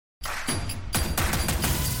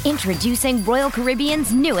Introducing Royal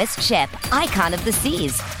Caribbean's newest ship, Icon of the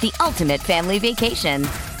Seas, the ultimate family vacation.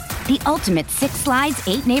 The ultimate 6 slides,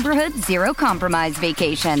 8 neighborhoods, 0 compromise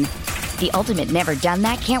vacation. The ultimate never done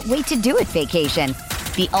that, can't wait to do it vacation.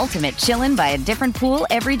 The ultimate chillin' by a different pool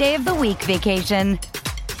every day of the week vacation.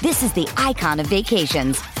 This is the Icon of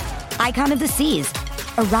vacations. Icon of the Seas,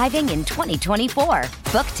 arriving in 2024.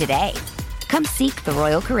 Book today. Come seek the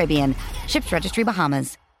Royal Caribbean. Ships Registry,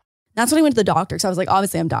 Bahamas. That's when I went to the doctor because I was like,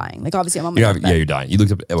 obviously I'm dying. Like, obviously I'm on my deathbed. Yeah, you're dying. You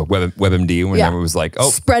looked up WebMD whenever it was like,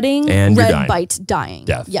 oh, spreading and red bite, dying.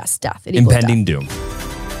 Death. Yes, death. It equals impending death.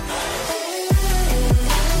 doom.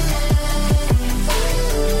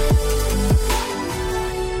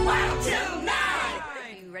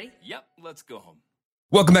 You ready? Yep, let's go home.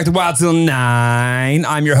 Welcome back to Wild Till 9.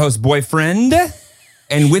 I'm your host, Boyfriend.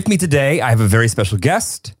 And with me today, I have a very special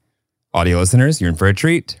guest. Audio listeners, you're in for a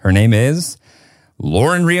treat. Her name is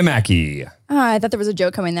Lauren Riamaki. I thought there was a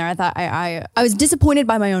joke coming there. I thought I was disappointed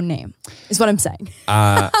by my own name, is what I'm saying.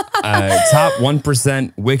 Top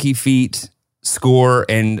 1% WikiFeet score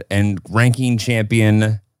and ranking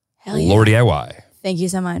champion, Hell yeah. Lord DIY. Thank you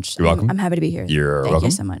so much. You're welcome. I'm happy to be here. You're Thank welcome.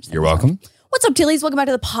 you so much. You're welcome. What's up, Tillies? Welcome back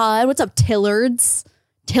to the pod. What's up, Tillards?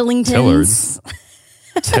 Tillingtons?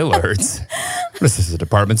 Tillards? What is this, a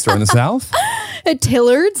department store in the South?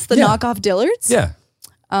 Tillards, the Yeah. knockoff Dillards? Yeah.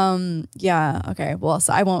 Yeah. Okay. Well,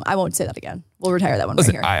 so I won't say that again. We'll retire that one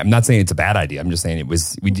Listen, right here. I'm not saying it's a bad idea. I'm just saying it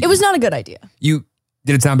was It was not a good idea. You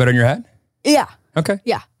did it sound better in your head? Yeah. Okay.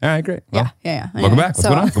 Yeah. All right, great. Well, Yeah. welcome back. What's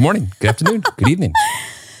going on? Good morning. Good afternoon. Good evening.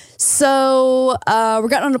 So we're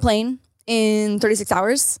getting on a plane in 36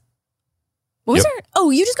 hours. When was Yep. our?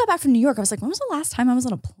 Oh, you just got back from New York. I was like, when was the last time I was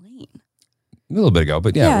on a plane? A little bit ago,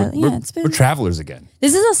 but yeah, Yeah, it's been- we're travelers again.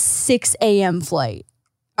 This is a 6 a.m. flight.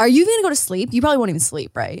 Are you going to go to sleep? You probably won't even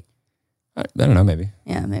sleep, right? I don't know, maybe.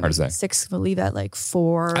 Yeah, maybe. Hard to say. 6, we'll leave at like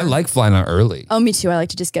 4. I like flying out early. Oh, me too. I like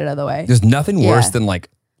to just get it out of the way. There's nothing worse Yeah. than like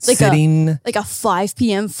Like sitting. Like a 5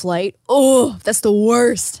 p.m. flight. Oh, that's the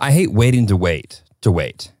worst. I hate waiting to wait.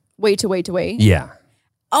 Wait. Yeah.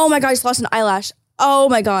 Oh my God, I just lost an eyelash. Oh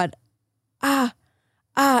my God.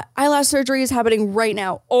 Eyelash surgery is happening right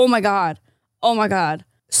now. Oh my God.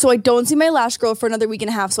 So I don't see my lash grow for another week and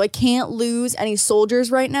a half. So I can't lose any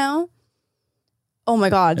soldiers right now. Oh my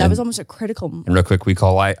God. That was almost a critical. And real quick, we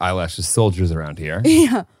call eyelashes soldiers around here.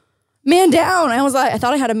 Yeah. Man down. I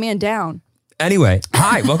thought I had a man down. Anyway,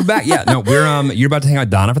 hi, welcome back. Yeah, no, you're about to hang out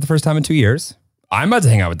with Donna for the first time in 2 years. I'm about to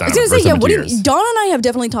hang out with Donna I was for going the to first say, time in 2 yeah, years. Donna and I have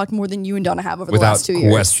definitely talked more than you and Donna have over the Without last 2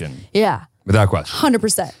 years. question. Yeah. Without question.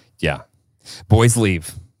 100%. Yeah. Boys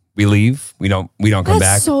leave. We leave. We don't come That's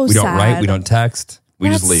back. so we don't write. sad. We don't text. We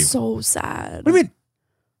That's just leave. so sad. What do you mean?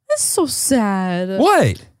 That's so sad.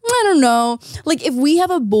 What? I don't know. Like if we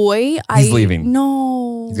have a boy, He's leaving.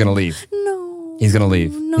 No. He's gonna leave. No. He's gonna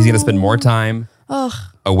leave. No. He's gonna spend more time Ugh.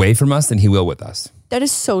 away from us than he will with us. That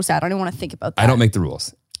is so sad. I don't even want to think about that. I don't make the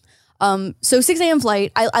rules. So 6 a.m.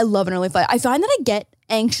 flight. I love an early flight. I find that I get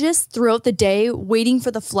anxious throughout the day waiting for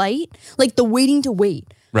the flight. Like the waiting to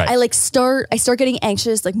wait. Right. I start getting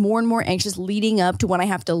anxious, like more and more anxious leading up to when I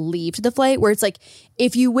have to leave to the flight, where it's like,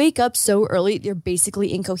 if you wake up so early, you're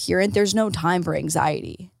basically incoherent. There's no time for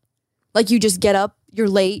anxiety. Like you just get up, you're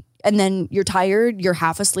late, and then you're tired, you're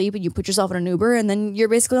half asleep, and you put yourself in an Uber, and then you're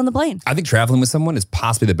basically on the plane. I think traveling with someone is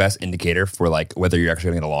possibly the best indicator for like whether you're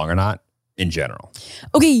actually gonna get along or not in general.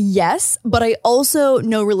 Okay, yes, but I also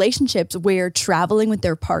know relationships where traveling with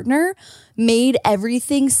their partner made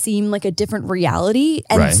everything seem like a different reality.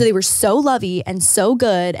 And Right. so they were so lovey and so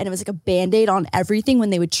good. And it was like a Band-Aid on everything when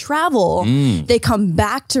they would travel. They come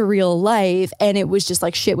back to real life and it was just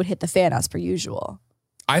like shit would hit the fan as per usual.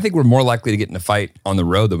 I think we're more likely to get in a fight on the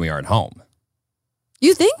road than we are at home.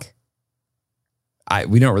 You think?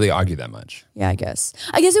 We don't really argue that much. Yeah, I guess.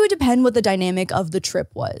 I guess it would depend what the dynamic of the trip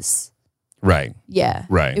was. Right. Yeah.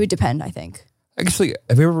 Right. It would depend, I think. Actually,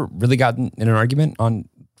 have you ever really gotten in an argument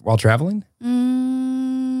while traveling? I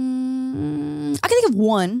can think of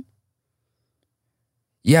one.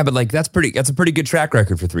 Yeah, but like that's a pretty good track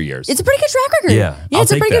record for 3 years. It's a pretty good track record. Yeah, Yeah, I'll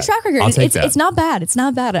it's a take pretty that. good track record. I'll take that. It's not bad. It's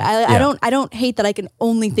not bad. I Yeah. don't hate that I can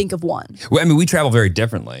only think of one. Well, I mean, we travel very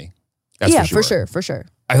differently. That's Yeah, for sure. for sure.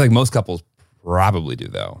 I feel like most couples probably do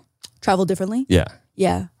though. Travel differently? Yeah.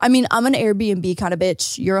 Yeah. I mean, I'm an Airbnb kind of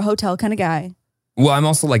bitch. You're a hotel kind of guy. Well, I'm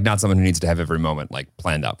also like not someone who needs to have every moment like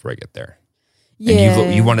planned out before I get there.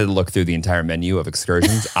 And you wanted to look through the entire menu of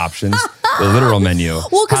excursions, options, the literal menu,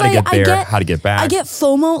 Well, how to get there, how to get back. I get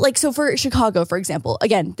FOMO. Like, so for Chicago, for example,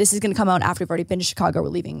 again, this is going to come out after we've already been to Chicago. We're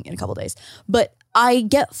leaving in a couple days. But I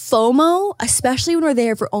get FOMO, especially when we're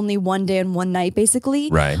there for only one day and one night, basically.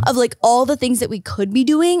 Right. Of like all the things that we could be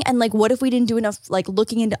doing. And like, what if we didn't do enough, like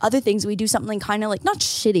looking into other things? We do something kind of like, not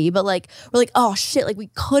shitty, but like, we're like, oh shit, like we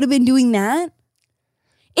could have been doing that.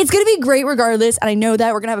 It's going to be great regardless. And I know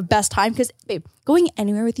that we're going to have a best time because, babe, going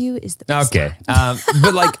anywhere with you is the best Okay. time.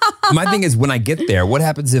 But like, my thing is when I get there, what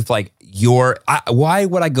happens if like why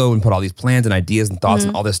would I go and put all these plans and ideas and thoughts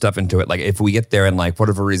and all this stuff into it? Like if we get there and like, for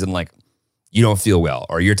whatever reason, like you don't feel well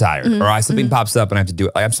or you're tired or something pops up and I have to do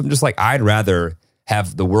it. Like, I'm just like, I'd rather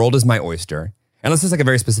have the world as my oyster. Unless it's like a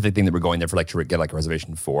very specific thing that we're going there for, like to get like a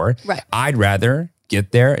reservation for. Right. I'd rather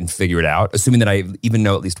get there and figure it out, assuming that I even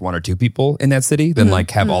know at least one or two people in that city, than like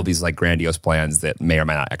have all these like grandiose plans that may or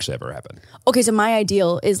may not actually ever happen. Okay, so my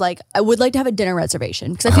ideal is like I would like to have a dinner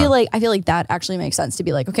reservation because I feel like that actually makes sense to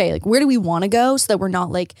be like, okay, like where do we want to go so that we're not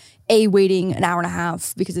like waiting an hour and a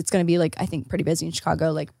half because it's going to be like I think pretty busy in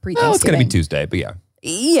Chicago like pre-Thanksgiving. Oh, it's going to be Tuesday, but yeah.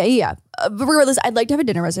 Yeah. But regardless, I'd like to have a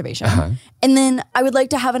dinner reservation. And then I would like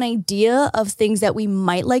to have an idea of things that we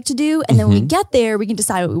might like to do. And then when we get there, we can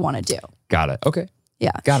decide what we want to do. Got it. Okay. Yeah.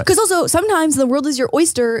 Got it. Because also sometimes the world is your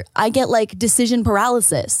oyster. I get like decision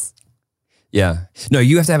paralysis. Yeah. No,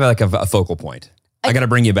 you have to have like a focal point. I got to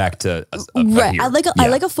bring you back to Right. here. I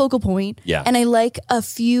like a focal point. Yeah. And I like a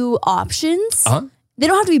few options. They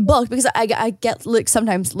don't have to be booked because I get like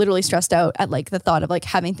sometimes literally stressed out at like the thought of like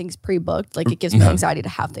having things pre-booked. Like it gives me anxiety to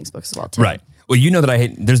have things booked as well too. Right. Well, you know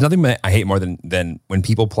that there's nothing I hate more than when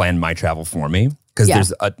people plan my travel for me because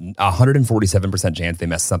there's a 147% chance they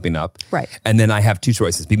mess something up. Right. And then I have two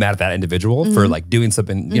choices: be mad at that individual for like doing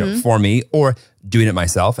something, for me, or doing it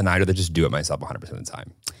myself. And I'd rather just do it myself 100% of the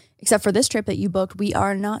time. Except for this trip that you booked, we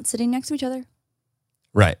are not sitting next to each other.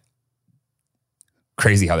 Right.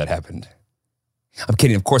 Crazy how that happened. I'm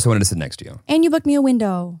kidding. Of course I wanted to sit next to you. And you booked me a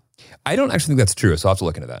window. I don't actually think that's true, so I'll have to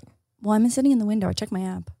look into that. Well, I'm sitting in the window. I checked my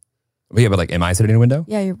app. But yeah, but like, am I sitting in a window?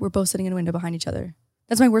 Yeah, we're both sitting in a window behind each other.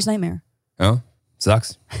 That's my worst nightmare. Oh,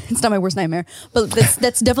 sucks. It's not my worst nightmare, but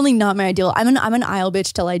that's definitely not my ideal. I'm an aisle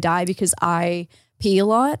bitch till I die because I pee a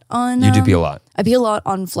lot on. You do pee a lot. I pee a lot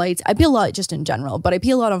on flights. I pee a lot just in general, but I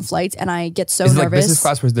pee a lot on flights, and I get so Is it nervous. like business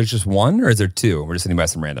class where there's just one, or is there two? We're just sitting by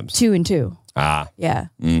some randoms. 2 and 2. Ah. Yeah.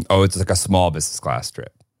 Oh, it's like a small business class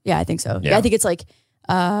trip. Yeah, I think so. Yeah. Yeah, I think it's like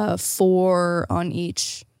 4 on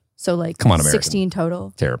each. So like Come on, American. 16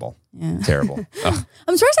 total. Terrible. Yeah. Terrible. Ugh.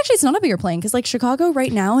 I'm surprised actually it's not a bigger plane because like Chicago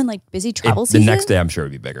right now and like busy travel The season. next day, I'm sure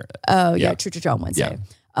it'd be bigger. Oh Yeah. yeah, true on Wednesday.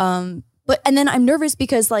 But and then I'm nervous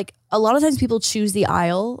because like a lot of times people choose the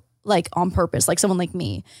aisle like on purpose, like someone like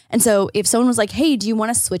me. And so if someone was like, hey, do you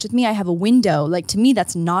want to switch with me? I have a window. Like to me,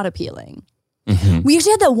 that's not appealing. We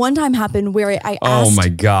actually had that one time happen where I asked. Oh my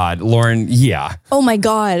God, Lauren. Yeah. Oh my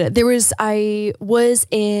God. I was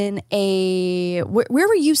in a, where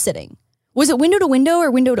were you sitting? Was it window to window or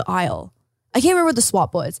window to aisle? I can't remember what the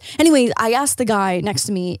swap was. Anyways, I asked the guy next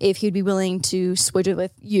to me if he'd be willing to switch it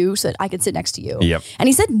with you so that I could sit next to you. Yep. And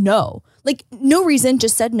he said no. Like no reason,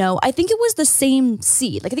 just said no. I think it was the same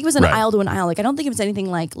seat. Like I think it was an Right. aisle to an aisle. Like I don't think it was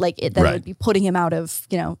anything like it that Right. would be putting him out of,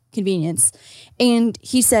 convenience. And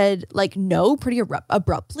he said like no pretty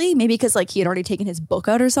abruptly, maybe because like he had already taken his book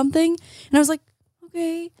out or something. And I was like,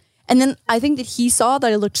 okay. And then I think that he saw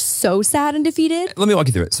that I looked so sad and defeated. Let me walk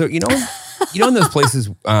you through it. So in those places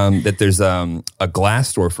that there's a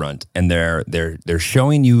glass storefront and they're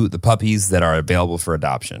showing you the puppies that are available for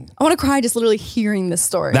adoption. I want to cry just literally hearing this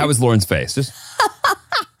story. That was Lauren's face. Just.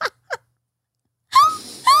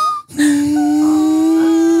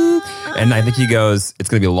 And I think he goes, "It's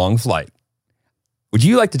going to be a long flight. Would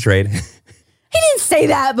you like to trade?" He didn't say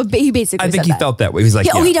that, but he basically I think said he that. felt that way. He's like,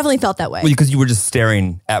 Yeah, yeah. oh, he definitely felt that way. Well, because you were just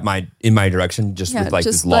staring in my direction, just Yeah, with like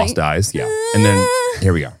just this lost like, eyes. Yeah. And then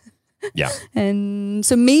here we go. Yeah. And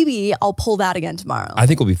so maybe I'll pull that again tomorrow. I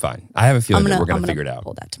think we'll be fine. I have a feeling that we're going I'm to figure it out.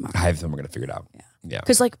 Pull that tomorrow. I have a feeling we're going to figure it out. Yeah.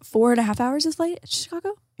 Because like 4.5 hours is flight to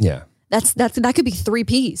Chicago. Yeah. That could be 3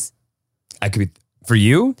 Ps. I could be, for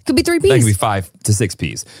you, Could be 3 Ps. that could be 5 to 6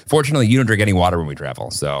 Ps. Fortunately, you don't drink any water when we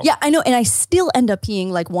travel. So Yeah, I know, and I still end up peeing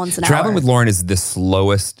like once an hour. traveling with Lauren is the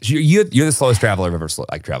slowest. You're the slowest traveler I've ever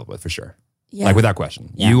traveled with, for sure. Yeah. Like without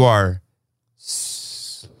question. Yeah. You are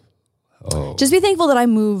Oh. Just be thankful that I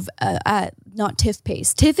move at not Tiff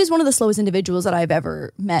pace. Tiff is one of the slowest individuals that I've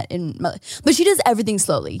ever met but she does everything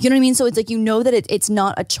slowly. You know what I mean? So it's like, you know that it's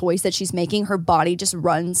not a choice that she's making. Her body just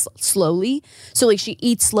runs slowly. So like she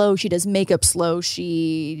eats slow, she does makeup slow,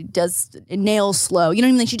 she does nails slow. You know what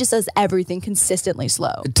I mean? Like she just does everything consistently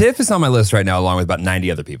slow. Tiff is on my list right now, along with about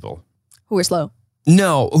 90 other people. Who are slow?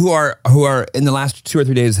 No, who are in the last 2 or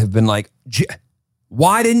 3 days have been like,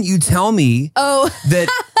 why didn't you tell me that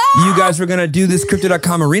you guys were going to do this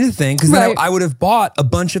Crypto.com arena thing? Because then I would have bought a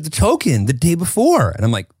bunch of the token the day before. And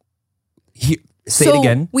I'm like, say it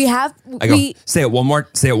again. Say it one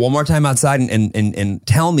more time outside and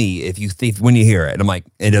tell me if you think when you hear it. And I'm like,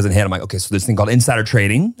 it doesn't hit. I'm like, okay, so there's this thing called insider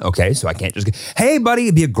trading. Okay, so I can't just hey buddy,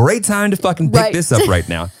 it'd be a great time to fucking pick this up right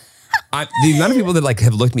now. The amount of people that like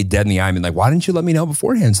have looked me dead in the eye and been like, why didn't you let me know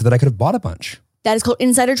beforehand so that I could have bought a bunch? That is called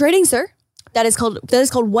insider trading, sir. That is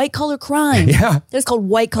called white collar crime. Yeah. That is called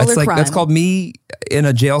white collar crime. That's called me in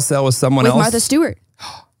a jail cell with someone else. With Martha Stewart.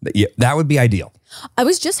 Yeah, that would be ideal. I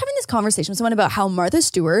was just having this conversation with someone about how Martha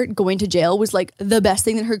Stewart going to jail was like the best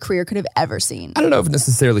thing that her career could have ever seen. I don't know if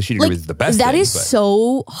necessarily she'd agree with the best that thing. That is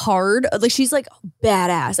so hard. Like she's like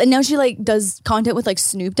badass. And now she like does content with like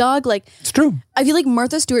Snoop Dogg. Like it's true. I feel like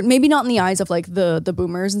Martha Stewart, maybe not in the eyes of like the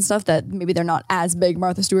boomers and stuff that maybe they're not as big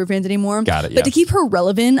Martha Stewart fans anymore. Got it, yeah. But to keep her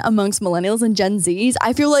relevant amongst millennials and Gen Zs,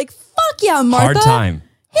 I feel like fuck yeah, Martha. Hard time.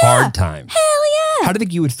 Yeah. Hard time. Hell yeah. How do you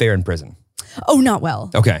think you would fare in prison? Oh, not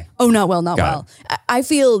well. Okay. Oh, not well. I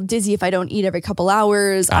feel dizzy if I don't eat every couple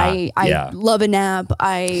hours. I love a nap.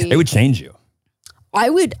 It would change you. I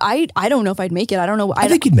don't know if I'd make it. I don't know. I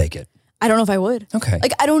think you'd make it. I don't know if I would. Okay.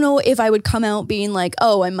 Like, I don't know if I would come out being like,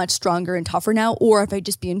 oh, I'm much stronger and tougher now, or if I'd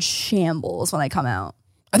just be in shambles when I come out.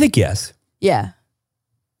 I think yes. Yeah.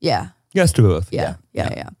 Yes to both. Yeah.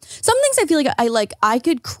 Some things I feel like I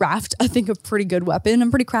could craft, I think, a pretty good weapon.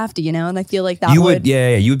 I'm pretty crafty, you know, and I feel like that you would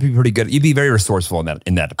be pretty good. You'd be very resourceful in that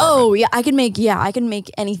department. Oh yeah, I can make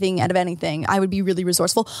anything out of anything. I would be really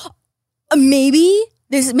resourceful. Maybe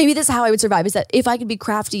this is how I would survive, is that if I could be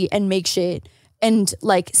crafty and make shit and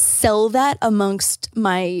like sell that amongst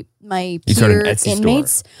my peer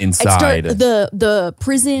inmates. Inside. I'd start the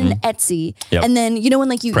prison Etsy. Yep. And then, you know, when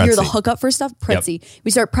like you're the hookup for stuff, Prezi. Yep. We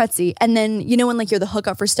start Prezi. And then, you know, when like you're the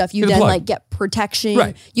hookup for stuff, you then like get protection,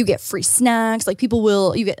 right. You get free snacks, like you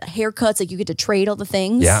get haircuts, like you get to trade all the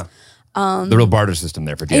things. Yeah. The real barter system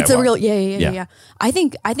there for DIY. It's a real yeah. I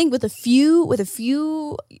think with a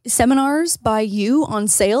few seminars by you on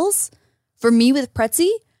sales, for me with Prezi,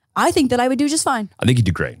 I think that I would do just fine. I think you'd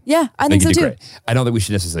do great. Yeah, I think so too. Great. I don't think we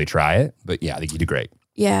should necessarily try it, but yeah, I think you'd do great.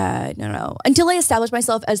 Yeah, no. Until I establish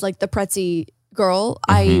myself as like the Prezi girl,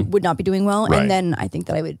 I would not be doing well. Right. And then I think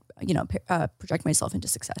that I would, project myself into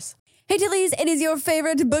success. Hey Tillies, it is your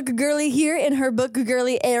favorite book girly here in her book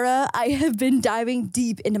girly era. I have been diving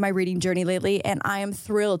deep into my reading journey lately, and I am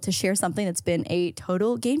thrilled to share something that's been a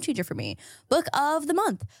total game changer for me. Book of the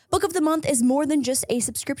Month. Book of the Month is more than just a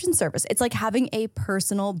subscription service. It's like having a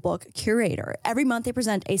personal book curator. Every month they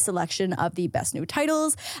present a selection of the best new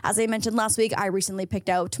titles. As I mentioned last week, I recently picked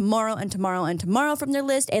out Tomorrow and Tomorrow and Tomorrow from their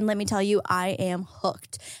list, and let me tell you, I am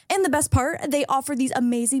hooked. And the best part, they offer these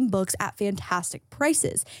amazing books at fantastic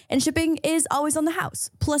prices, and shipping is always on the house.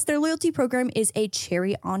 Plus, their loyalty program is a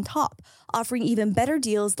cherry on top, offering even better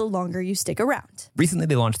deals the longer you stick around. Recently,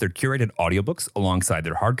 they launched their curated audiobooks alongside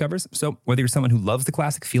their hardcovers. So whether you're someone who loves the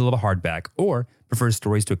classic feel of a hardback or prefers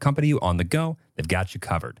stories to accompany you on the go, they've got you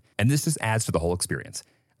covered. And this just adds to the whole experience.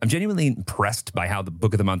 I'm genuinely impressed by how the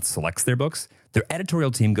Book of the Month selects their books. Their editorial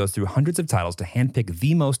team goes through hundreds of titles to handpick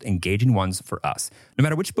the most engaging ones for us. No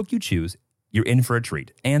matter which book you choose, you're in for a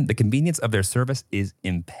treat. And the convenience of their service is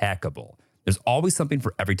impeccable. There's always something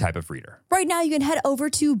for every type of reader. Right now, you can head over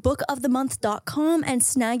to bookofthemonth.com and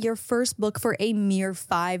snag your first book for a mere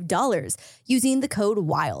 $5 using the code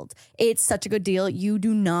WILD. It's such a good deal. You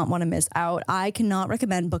do not want to miss out. I cannot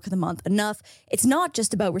recommend Book of the Month enough. It's not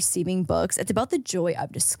just about receiving books. It's about the joy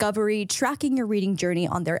of discovery, tracking your reading journey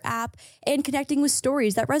on their app, and connecting with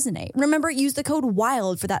stories that resonate. Remember, use the code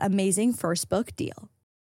WILD for that amazing first book deal.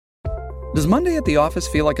 Does Monday at the office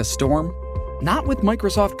feel like a storm? Not with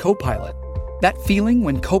Microsoft Copilot. That feeling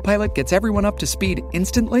when Copilot gets everyone up to speed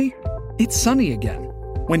instantly? It's sunny again.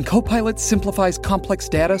 When Copilot simplifies complex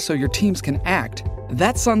data so your teams can act,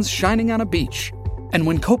 that sun's shining on a beach. And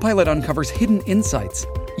when Copilot uncovers hidden insights,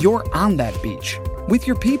 you're on that beach with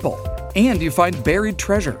your people, and you find buried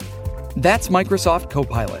treasure. That's Microsoft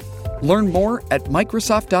Copilot. Learn more at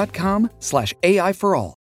Microsoft.com/AI for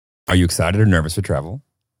all. Are you excited or nervous for travel?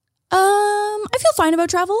 I feel fine about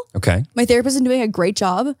travel. Okay. My therapist is doing a great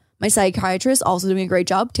job. My psychiatrist also doing a great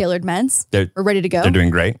job. Tailored meds. We're ready to go. They're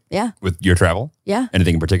doing great. Yeah. With your travel? Yeah.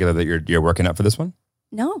 Anything in particular that you're working out for this one?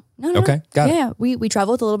 No. Okay, got it. Yeah, we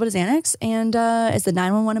travel with a little bit of Xanax, and it's the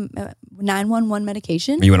 911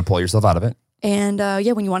 medication. You want to pull yourself out of it, And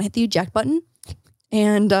when you want to hit the eject button,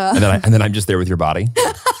 and and then I'm just there with your body.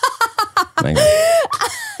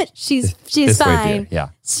 she's This way fine. here. Yeah.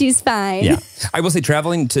 She's fine. Yeah. I will say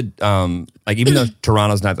traveling to, even though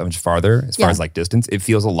Toronto's not that much farther as far as like distance, it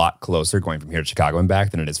feels a lot closer going from here to Chicago and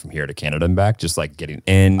back than it is from here to Canada and back. Just like getting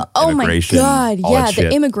in, Oh my immigration. God. all that Yeah. shit.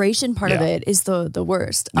 The immigration part of Yeah. it is the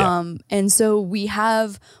worst. Yeah. And so we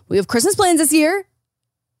have Christmas plans this year.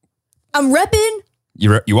 I'm repping.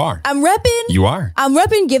 You are. I'm repping. You are. I'm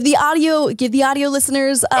repping. Give the audio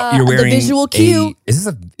listeners You're wearing the visual cue. Is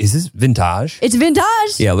this vintage? It's vintage.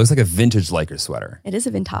 Yeah, it looks like a vintage Lakers sweater. It is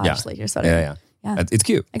a vintage Yeah. Lakers sweater. Yeah. Yeah. It's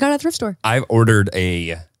cute. I got it at a thrift store. I've ordered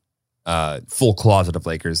a full closet of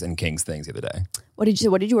Lakers and Kings things the other day. What did you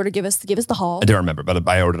order? Give us the haul. I don't remember, but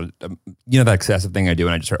I ordered, that excessive thing I do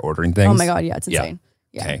when I just start ordering things. Oh my God. Yeah. It's insane.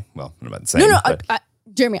 Yeah. Okay, well, I'm about to say. No.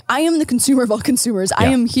 Jeremy, I am the consumer of all consumers. I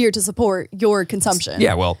Yeah. am here to support your consumption.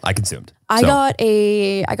 Yeah, well, I consumed. I So, got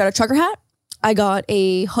a trucker hat. I got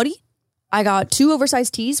a hoodie. I got 2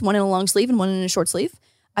 oversized tees, one in a long sleeve and one in a short sleeve.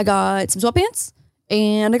 I got some sweatpants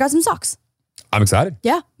and I got some socks. I'm excited.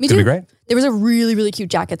 Yeah, me It's too. gonna be great. There was a really, really cute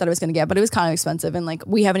jacket that I was going to get, but it was kind of expensive. And like,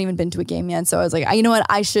 we haven't even been to a game yet. So I was like, you know what?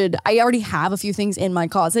 I already have a few things in my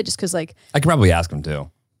closet just because like, I could probably ask him too.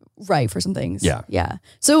 right, for some things. Yeah. Yeah.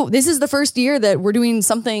 So this is the first year that we're doing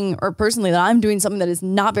something, or personally that I'm doing something that is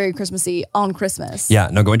not very Christmassy on Christmas. Yeah,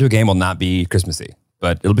 no, going to a game will not be Christmassy,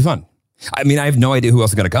 but it'll be fun. I mean, I have no idea who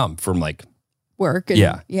else is going to come from like, Work. And,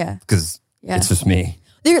 Yeah. Yeah. because Yeah. it's just me.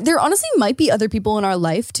 There honestly might be other people in our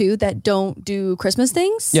life too that don't do Christmas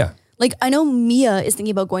things. Yeah. Like I know Mia is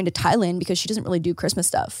thinking about going to Thailand because she doesn't really do Christmas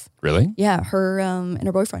stuff. Really? Yeah, her and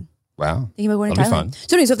her boyfriend Wow. thinking about going to That'll be Thailand. fun.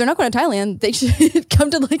 So anyway, so if they're not going to Thailand, they should come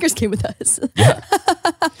to the Lakers game with us.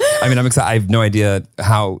 I mean, I'm excited. I have no idea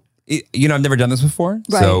how, I've never done this before.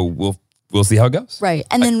 Right. So we'll see how it goes. Right.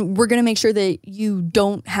 And then we're going to make sure that you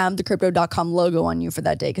don't have the crypto.com logo on you for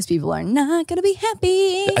that day because people are not going to be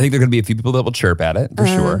happy. I think there are going to be a few people that will chirp at it for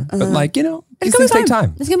sure. But like, these It's things gonna be take fine.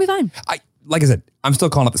 time. It's going to be fine. Like I said, I'm still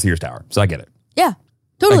calling it the Sears Tower. So I get it. Yeah,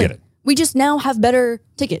 totally. I get it. We just now have better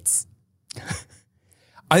tickets.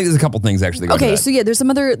 I think there's a couple things actually going Okay, to so yeah, there's some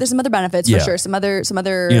other benefits Yeah. for sure. Some other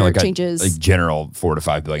like changes. a general $4 to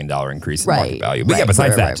 $5 billion increase in Right. market value. But yeah,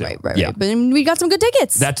 besides that too. Right. Yeah. But we got some good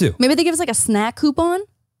tickets. That too. Maybe they give us like a snack coupon.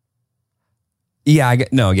 Yeah,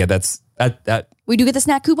 that's that. We do get the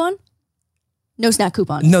snack coupon. No snack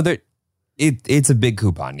coupon. No, it's a big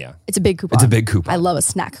coupon. Yeah. It's a big coupon. It's a big coupon. I love a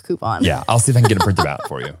snack coupon. Yeah. I'll see if I can get it printed out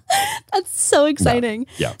for you. That's so exciting.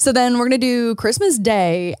 Yeah. So then we're going to do Christmas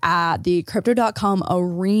Day at the Crypto.com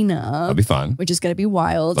Arena. That'll be fun. Which is going to be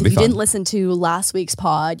wild. That'll If be you fun. didn't listen to last week's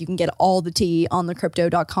pod, you can get all the tea on the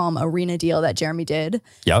Crypto.com Arena deal that Jeremy did.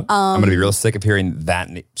 Yep. I'm going to be real sick of hearing that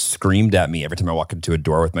screamed at me every time I walk into a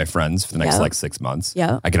door with my friends for the next Yeah. like 6 months.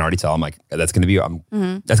 Yeah. I can already tell. I'm like, that's going to be,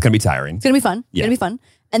 that's going to be tiring. It's going to be fun. Yeah. It's going to be fun.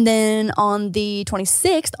 And then on the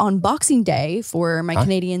 26th, on Boxing Day, for my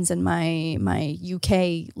Canadians and my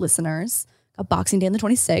UK listeners, a Boxing Day on the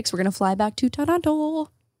 26th, we're going to fly back to Toronto.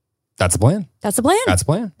 That's the plan. That's the plan. That's the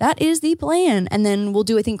plan. That is the plan. And then we'll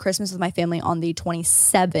do, I think, Christmas with my family on the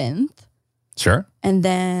 27th. Sure. And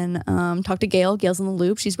then talk to Gail. Gail's in the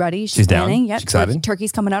loop. She's ready. She's down? planning. Yep. She's excited?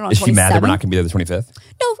 Turkey's coming out on Is 27th. she mad that we're not going to be there the 25th?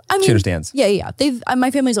 No, I mean, She understands. Yeah. They've my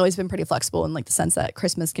family's always been pretty flexible in like the sense that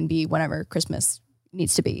Christmas can be whenever Christmas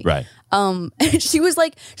needs to be. Right. And she was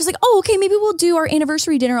like, oh, okay, maybe we'll do our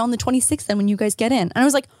anniversary dinner on the 26th then when you guys get in. And I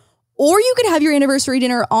was like, or you could have your anniversary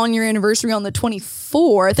dinner on your anniversary on the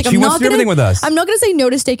 24th. Like, She wants to do everything with us. I'm not going to say no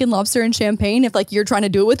to steak and lobster and champagne if like you're trying to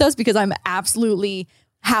do it with us because I'm absolutely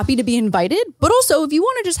happy to be invited. But also, if you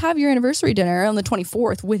want to just have your anniversary dinner on the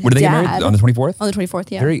 24th with When do they get Dad. married? On the 24th? On the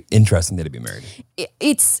 24th, yeah. Very interesting day to be married.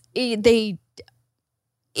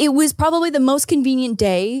 It was probably the most convenient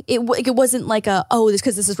day. It wasn't like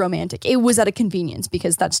because this is romantic. It was at a convenience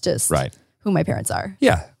because that's just Right. who my parents are.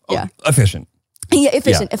 Yeah. Yeah. Efficient. Yeah,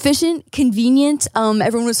 efficient, convenient.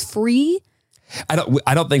 Everyone was free. I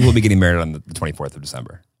don't think we'll be getting married on the 24th of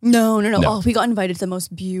December. No. No. Oh, we got invited to the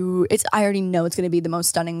most I already know it's going to be the most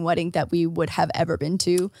stunning wedding that we would have ever been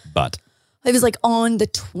to. But It was like on the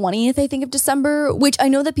 20th, I think, of December, which I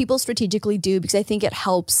know that people strategically do because I think it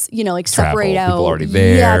helps, like separate Travel, out. people already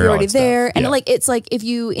there, Yeah, they're all already that stuff. there. And Yeah. like, it's like if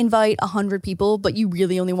you invite 100 people, but you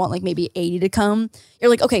really only want like maybe 80 to come, you're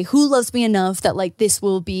like, okay, who loves me enough that like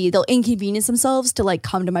they'll inconvenience themselves to like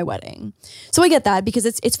come to my wedding. So I get that because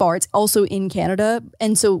it's far. It's also in Canada.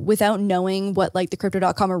 And so without knowing what like the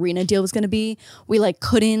Crypto.com arena deal was going to be, we like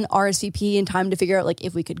couldn't RSVP in time to figure out like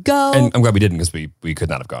if we could go. And I'm glad we didn't because we could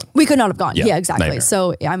not have gone. We could not have gone. Yeah, Yeah, exactly. nightmare.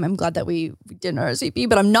 So yeah, I'm glad that we didn't RSVP,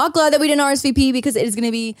 but I'm not glad that we didn't RSVP because it is going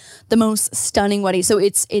to be the most stunning wedding. So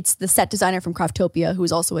it's the set designer from Craftopia who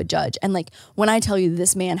is also a judge. And like when I tell you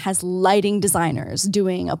this man has lighting designers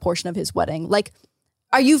doing a portion of his wedding, like,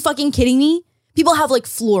 are you fucking kidding me? People have like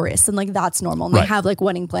florists and like that's normal. And Right. they have like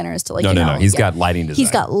wedding planners to like, No. He's got lighting design.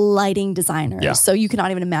 He's got lighting designers. Yeah. So you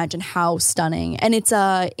cannot even imagine how stunning. And it's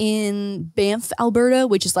in Banff, Alberta,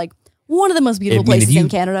 which is like one of the most beautiful places if you in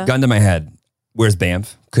Canada. Gun to my head. Where's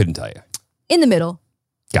Banff? Couldn't tell you. In the middle.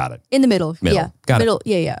 Got it. In the middle. Middle. Yeah. Got it. middle.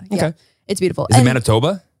 Yeah. Okay. It's beautiful. Is it And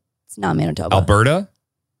Manitoba? It's not Manitoba. Alberta?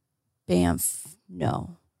 Banff.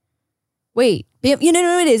 No. Wait. Banff.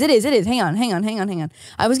 No, it is. It is. Hang on.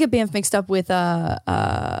 I always get Banff mixed up with Badass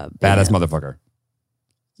Banff. motherfucker.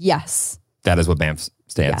 Yes. That is what Banff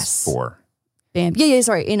stands Yes. for. Banff. Yeah,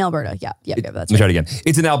 sorry. In Alberta. Yeah, that's Let me right. try it again.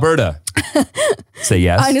 It's in Alberta. Say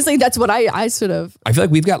yes. Honestly, that's what I sort of I feel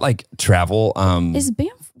like we've got like travel. is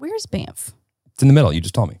Banff. Where's Banff? It's in the middle. You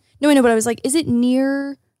just told me. No, I know, but I was like, is it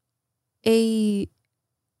near a?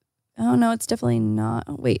 Oh no, it's definitely not.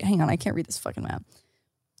 Oh, wait, hang on, I can't read this fucking map.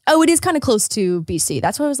 Oh, it is kind of close to BC.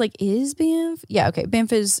 That's why I was like, is Banff? Yeah, okay.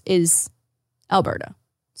 Banff is Alberta,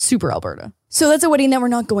 super Alberta. So that's a wedding that we're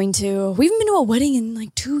not going to. We haven't been to a wedding in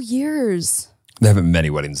like 2 years. There haven't been many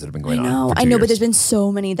weddings that have been going on. for 2 I know, but years. there's been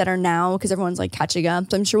so many that are now because everyone's like catching up.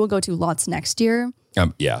 So I'm sure we'll go to lots next year.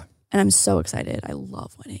 Yeah, And I'm so excited. I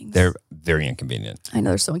love weddings. they're very inconvenient. I know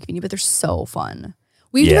they're so inconvenient, but they're so fun.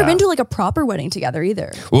 We've Yeah. never been to like a proper wedding together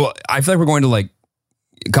either. Well, I feel like we're going to like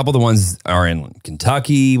a couple of the ones are in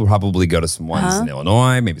Kentucky. We'll probably go to some ones in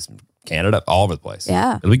Illinois, maybe some Canada, all over the place.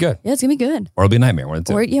 Yeah. It'll be good. Yeah, it's gonna be good. Or it'll be a nightmare. One of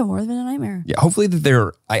the two. Or yeah, more than a nightmare. Yeah, hopefully that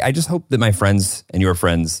they're. I just hope that my friends and your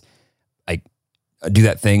friends, like, do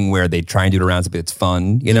that thing where they try and do it around something that's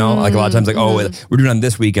fun. You know, like a lot of times, like, oh, we're doing it on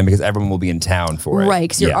this weekend because everyone will be in town for it. Right,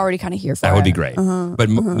 because you're Yeah, already kind of here for that it. would be great. But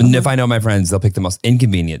if I know my friends, they'll pick the most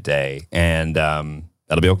inconvenient day, and that'll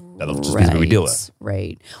just be what we deal with.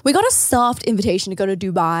 Right. We got a soft invitation to go to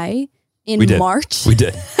Dubai in We did. March. We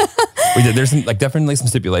did. We did. There's some like definitely some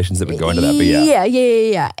stipulations that would go into that, but yeah.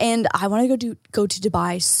 Yeah. And I want to go to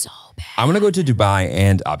Dubai so bad. I'm gonna go to Dubai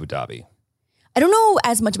and Abu Dhabi. I don't know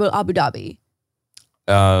as much about Abu Dhabi.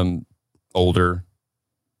 Older.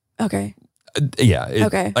 Okay. Yeah.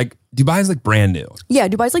 Okay. Like Dubai is like brand new. Yeah,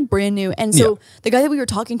 Dubai's like brand new. And so the guy that we were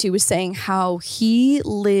talking to was saying how he's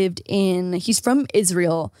from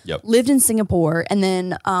Israel, lived in Singapore, and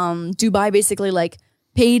then Dubai basically like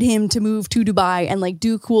paid him to move to Dubai and like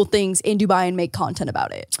do cool things in Dubai and make content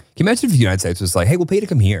about it. Can you imagine if the United States was like, hey, we'll pay you to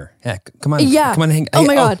come here. Heck, come on. Yeah. Come on. Hang. Oh hey,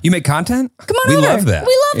 my God. You make content? Come on we over. love that.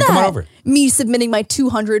 We love Yeah, that. Come on over. Me submitting my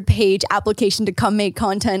 200-page application to come make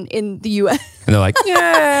content in the US. And they're like,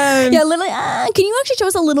 yeah. Yeah, literally, can you actually show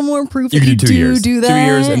us a little more proof You that can you do 2 years. do that?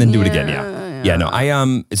 2 years and then do it again. Yeah. Yeah. No,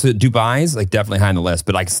 so Dubai's like definitely high on the list,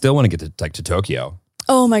 but I still want to get to Tokyo.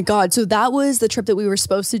 Oh my God. So that was the trip that we were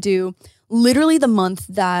supposed to do literally the month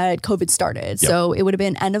that COVID started. So it would have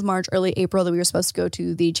been end of March, early April that we were supposed to go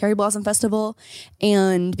to the Cherry Blossom Festival.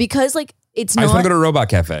 And because like it's I not, just want to go to Robot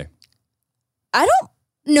Cafe. I don't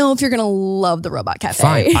know if you're going to love the Robot Cafe.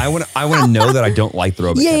 Fine. I want to know that I don't like the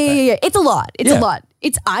Robot Cafe. Yeah. It's a lot. It's Yeah. a lot.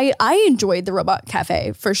 I enjoyed the Robot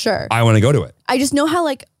Cafe for sure. I want to go to it. I just know how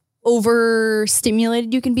like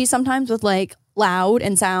overstimulated you can be sometimes with like loud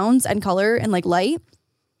and sounds and color and like light.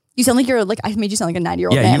 You sound like I made you sound like a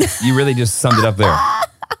 90-year-old Yeah, man. you really just summed it up there.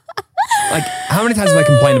 Like, how many times have I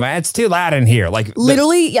complained about it's too loud in here? Like,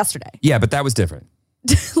 Literally yesterday. yeah, but that was different.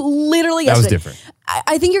 Literally That was yesterday. different.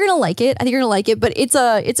 I think you're gonna like it. But it's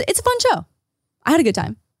a fun show. I had a good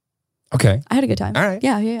time. Okay. I had a good time. All right.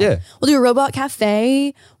 Yeah. Yeah. We'll do a Robot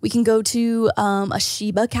Cafe. We can go to a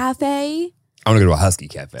Shiba Cafe. I want to go to a Husky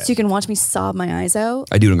Cafe. So you can watch me sob my eyes out.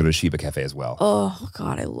 I do want to go to a Shiba Cafe as well. Oh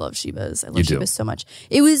God, I love Shibas. I love You do. Shibas so much.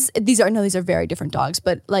 These are very different dogs,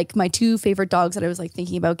 but like my two favorite dogs that I was like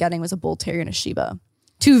thinking about getting was a Bull Terrier and a Shiba.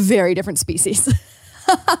 Two very different species.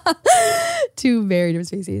 Two very different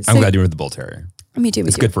species. I'm glad you were with the Bull Terrier. Me too.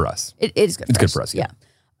 It's good for us. It is good. It's for good us. for us, yeah.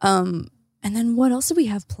 And then what else did we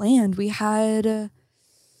have planned? We had. I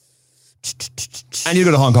need to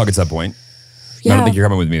go to Hong Kong at some point. I Yeah. don't think you're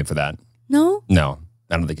coming with me for that. No. No.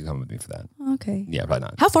 I don't think you come with me for that. Okay. Yeah, probably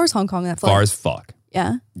not. How far is Hong Kong that flight? Far as fuck.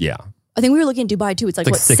 Yeah. Yeah. I think we were looking at Dubai too. It's like,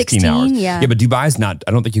 It's what, 16 hours. Yeah. Yeah, but Dubai's not,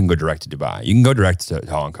 I don't think you can go direct to Dubai. You can go direct to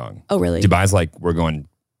Hong Kong. Oh, really? Dubai's like, we're going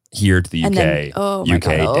here to the UK. And then, oh my UK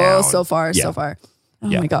God. down. Oh, so far, Yeah. so far. Oh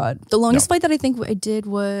Yeah. my God. The longest No. flight that I think I did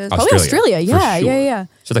was probably Australia. for Yeah, sure. yeah.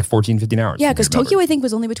 So it's like 14, 15 hours. Yeah, if you because remember. Tokyo, I think,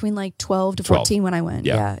 was only between like 12 to 14 12. when I went.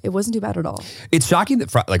 Yeah. Yeah, it wasn't too bad at all. It's shocking that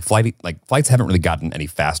flights haven't really gotten any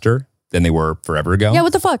faster than they were forever ago. Yeah,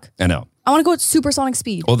 what the fuck? I know. I want to go at supersonic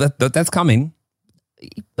speed. Well, that's coming.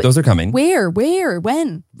 But Those are coming. Where?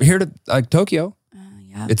 When? Here to Tokyo.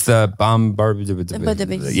 Yeah. It's the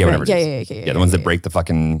yeah, whatever. Yeah, Yeah, the ones that break the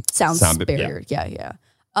fucking sound yeah. barrier. Yeah.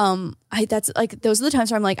 That's like, those are the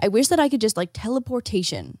times where I'm like, I wish that I could just like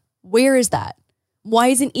teleportation. Where is that? Why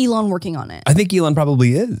isn't Elon working on it? I think Elon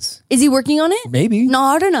probably is. Is he working on it? Maybe. Not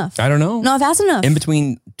hard enough. I don't know. Not fast enough. In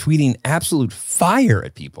between tweeting absolute fire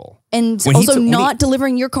at people. And When he also took- when not he-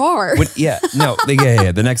 delivering your car.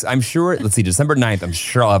 The next, I'm sure, let's see, December 9th, I'm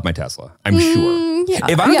sure I'll have my Tesla. I'm sure. yeah.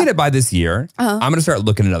 If I don't Yeah. get it by this year, I'm going to start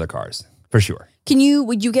looking at other cars for sure.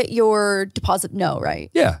 Would you get your deposit? No,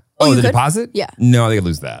 right? Yeah. Oh, you the could? deposit? Yeah. No, I think I'd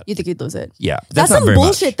lose that. You think you'd lose it? Yeah. That's not some very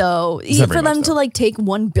bullshit much. though. It's not For very them much, to though. like take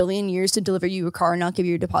 1 billion years to deliver you a car and not give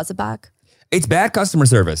you your deposit back. It's bad customer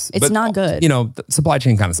service. It's but, not good. You know, the supply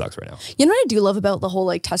chain kind of sucks right now. You know what I do love about the whole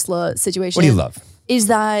like Tesla situation? What do you love? Is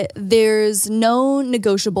that there's no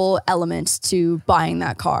negotiable element to buying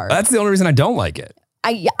that car. That's the only reason I don't like it.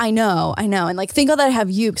 I know. And like, thank God that I have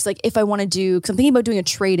you. Cause like, if I want to because I'm thinking about doing a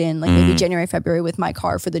trade-in, like maybe January, February with my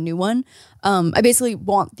car for the new one. I basically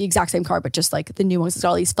want the exact same car, but just like the new ones, it's got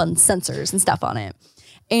all these fun sensors and stuff on it.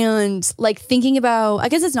 And like thinking about, I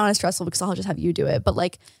guess it's not as stressful because I'll just have you do it. But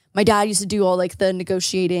like my dad used to do all like the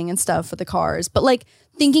negotiating and stuff for the cars. But like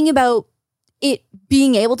thinking about it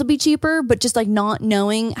being able to be cheaper, but just like not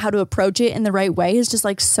knowing how to approach it in the right way is just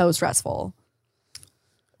like so stressful.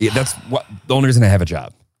 Yeah, that's the only reason I have a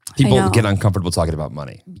job. People know. get uncomfortable talking about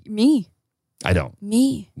money. Me. I don't.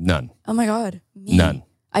 None. Oh my God. Me. None.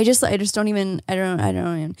 I just don't even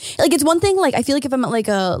like, it's one thing, like I feel like if I'm at like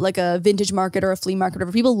a vintage market or a flea market or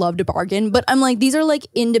whatever, people love to bargain, but I'm like, these are like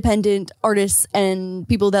independent artists and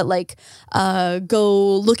people that like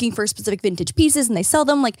go looking for specific vintage pieces and they sell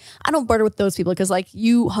them. Like I don't barter with those people because like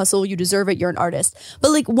you hustle, you deserve it, you're an artist.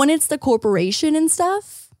 But like when it's the corporation and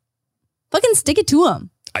stuff, fucking stick it to them.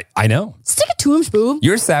 I know. Stick it to them, spoob.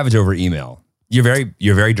 You're savage over email. You're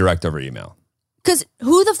very direct over email. Because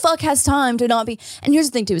who the fuck has time to not be? And here's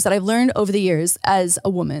the thing too, is that I've learned over the years as a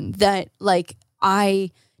woman that like I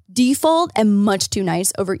default am much too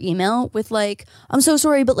nice over email with like, I'm so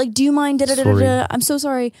sorry, but like, do you mind? Sorry. I'm so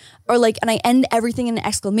sorry. Or like, and I end everything in an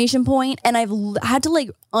exclamation point. And I've had to like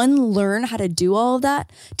unlearn how to do all of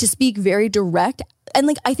that to speak very direct. And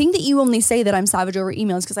like, I think that you only say that I'm savage over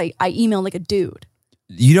emails because I email like a dude.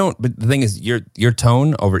 You don't, but the thing is, your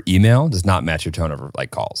tone over email does not match your tone over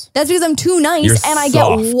like calls. That's because I'm too nice You're and I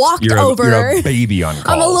soft. get walked You're over. You're a baby on calls.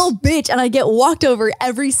 I'm a little bitch and I get walked over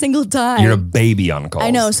every single time. You're a baby on calls.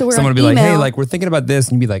 I know, so we're someone on would be like, email. hey, like we're thinking about this,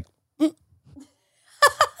 and you'd be like,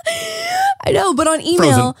 I know, but on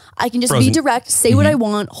email, Frozen. I can just Frozen. be direct, say what I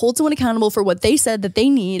want, hold someone accountable for what they said that they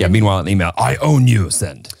need. yeah. And- Meanwhile, in email, I own you.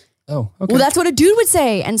 Send. Oh, okay. well, that's what a dude would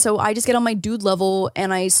say. And so I just get on my dude level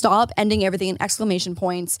and I stop ending everything in exclamation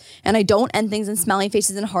points and I don't end things in smiley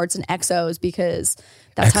faces and hearts and XOs because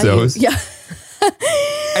that's XOs? how you,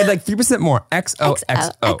 I'd like 3% more. XOXO.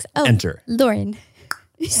 XO. Enter. Lauren,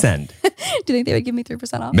 Send. do you think they would give me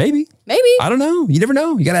 3% off? Maybe. Maybe. I don't know. You never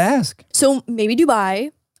know. You got to ask. So maybe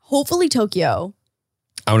Dubai, hopefully Tokyo.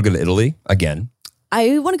 I want to go to Italy again.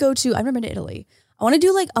 I want to go to, I've never been to Italy. I want to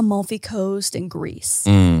do like Amalfi Coast and Greece.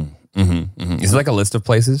 Is it like a list of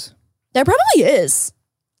places? There probably is.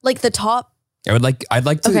 Like the top. I'd like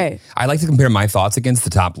to. Okay. I'd like to compare my thoughts against the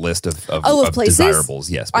top list of places? desirables.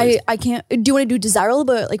 Yes, please. I can't. Do you want to do desirable,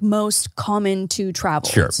 but like most common to travel?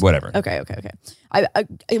 Sure, whatever. Okay. I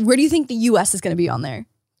where do you think the U.S. is going to be on there?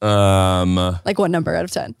 Like what number out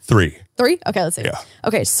of 10? 3. 3? Okay, let's see. Yeah.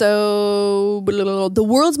 Okay, so the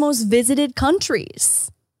world's most visited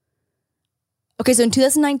countries. Okay, so in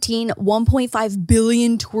 2019, 1.5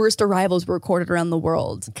 billion tourist arrivals were recorded around the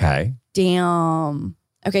world. Okay. Damn.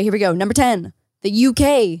 Okay, here we go. Number 10, the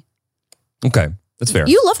UK. Okay, that's fair.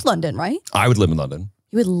 You left London, right? I would live in London.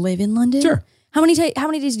 You would live in London? Sure. How many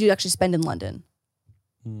days do you actually spend in London?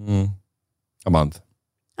 A month.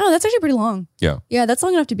 Oh, that's actually pretty long. Yeah. Yeah, that's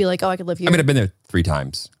long enough to be like, oh, I could live here. I mean, I've been there 3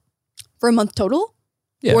 times. For a month total?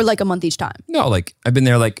 Yeah. Or like a month each time? No, like I've been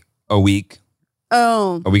there like a week,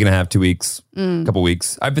 Oh. A week and a half, 2 weeks, a couple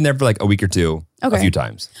weeks. I've been there for like a week or two, Okay. a few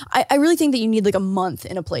times. I really think that you need like a month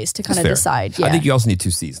in a place to kind of Fair. decide. Yeah. I think you also need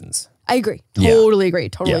 2 seasons. I agree. Yeah. Totally agree.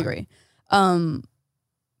 Totally Yeah. agree.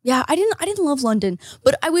 Yeah, I didn't love London,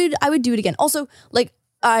 but I would do it again. Also, like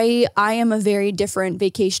I am a very different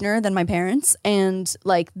vacationer than my parents, and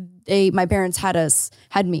like my parents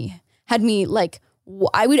had me like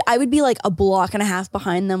I would be like a block and a half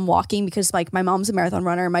behind them walking because like my mom's a marathon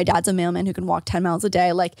runner, my dad's a mailman who can walk 10 miles a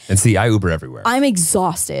day. Like And see, I Uber everywhere. I'm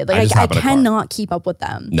exhausted. I Like just I hop in a car. cannot keep up with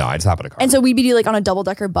them. No, I just hop in a car. And so we'd be like on a double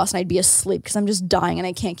decker bus and I'd be asleep because I'm just dying and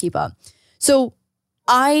I can't keep up. So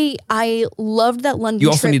I loved that London you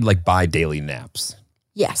also trip. need like bi-daily naps.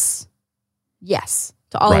 Yes.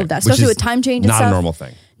 To all Right, of that, which especially is with time change and Not stuff. a normal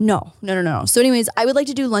thing. No. So anyways, I would like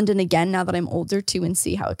to do London again now that I'm older too and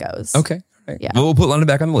see how it goes. Okay. All right. Yeah. Well, we'll put London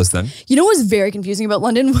back on the list then. You know what was very confusing about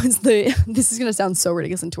London was this is going to sound so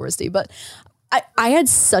ridiculous and touristy, but I had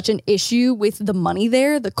such an issue with the money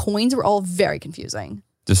there. The coins were all very confusing.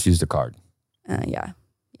 Just use the card. Yeah.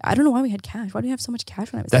 I don't know why we had cash. Why do we have so much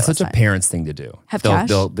cash when I was That's there such a last time? parents thing to do. Have they'll, cash?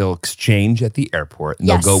 They'll exchange at the airport and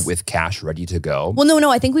Yes. they'll go with cash ready to go. Well, no.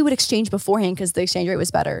 I think we would exchange beforehand because the exchange rate was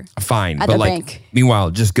better. Fine. at But the like, bank. meanwhile,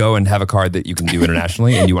 just go and have a card that you can do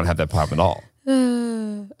internationally and you won't have that problem at all.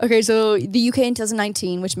 Okay, so the UK in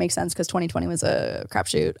 2019, which makes sense because 2020 was a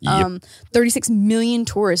crapshoot. Yep. 36 million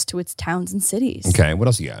tourists to its towns and cities. Okay. What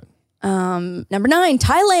else you got? Number 9,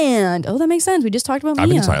 Thailand. Oh, that makes sense. We just talked about I've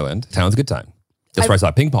been Mia. to Thailand. Thailand's a good time. That's where I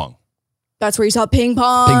saw ping pong. That's where you saw ping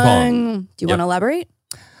pong. Ping pong. Do you want to elaborate?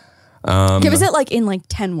 Um, Give us it like in like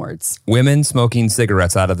 10 words. Women smoking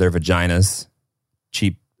cigarettes out of their vaginas.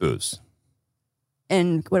 Cheap booze.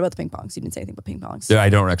 And what about the ping pongs? You didn't say anything about ping pongs. I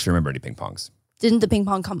don't actually remember any ping pongs. Didn't the ping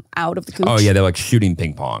pong come out of the cooch? Oh, yeah. They're like shooting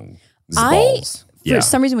ping pong balls. For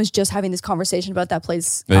some reason, was just having this conversation about that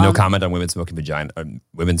place. No comment on women smoking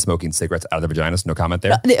women smoking cigarettes out of their vaginas. No comment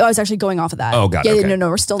there. I was actually going off of that. Oh, got it. Yeah, Okay. no,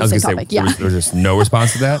 we're still on I the was same gonna topic. say, Yeah. there was just no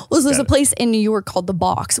response to that. Well, there's Got a it. place in New York called The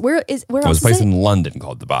Box. Where There else was a place is it? in London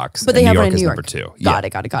called The Box. But they and have New one York in is New York. number 2.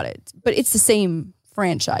 Got it. But it's the same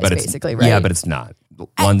franchise, But it's, basically, right? Yeah, but it's not.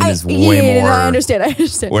 London is way yeah, more. I understand.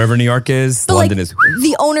 Wherever New York is, But London like, is.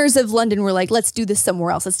 the owners of London were like, let's do this somewhere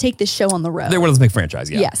else. Let's take this show on the road. They're one of those big franchise.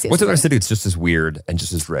 Yeah. Yes, What's another right. city that's just as weird and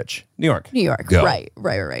just as rich? New York. New York. Go.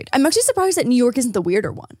 Right. I'm actually surprised that New York isn't the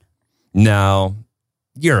weirder one. No,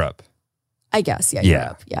 Europe. I guess. Yeah. Yeah.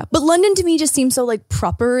 Europe. Yeah. But London to me just seems so like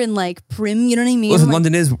proper and like prim. You know what I mean? Listen, Like,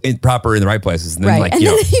 London is proper in the right places, and then right. like and you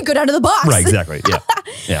then know, you go down to the box. right, exactly. Yeah,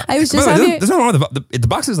 yeah. I was just By the way, having- there's nothing wrong with the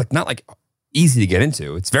box is like not like easy to get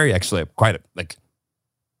into. It's very actually quite like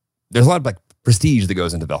there's a lot of like prestige that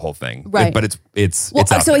goes into the whole thing. Right. But it's Well,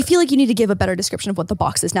 it's out so I there. feel like you need to give a better description of what the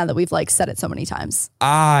box is now that we've like said it so many times.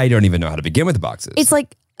 I don't even know how to begin with the boxes. It's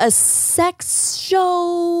like a sex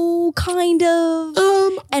show kind of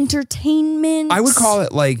entertainment. I would call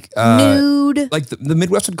it like nude. like the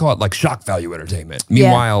Midwest would call it like shock value entertainment.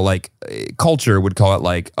 Meanwhile, like culture would call it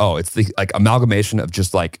like, oh, it's the like amalgamation of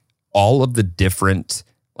just like all of the different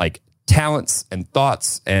like talents and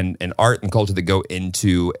thoughts and art and culture that go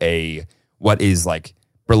into a what is like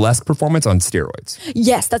burlesque performance on steroids.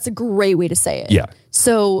 Yes, that's a great way to say it. Yeah.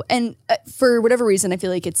 So, and for whatever reason, I feel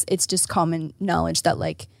like it's just common knowledge that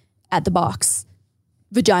like at the box,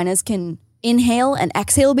 vaginas can inhale and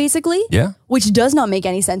exhale basically. Yeah. Which does not make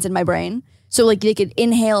any sense in my brain. So like they could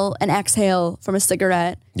inhale and exhale from a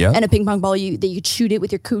cigarette. Yeah. And a ping pong ball, you could shoot it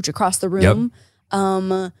with your cooch across the room.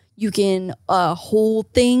 You can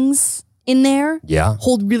hold things in there. Yeah.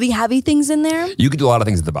 Hold really heavy things in there. You could do a lot of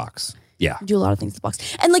things at the box. Yeah. Do a lot of things in the box.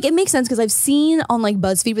 And like it makes sense because I've seen on like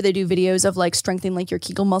BuzzFeed where they do videos of like strengthening like your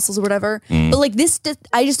Kegel muscles or whatever. But like this,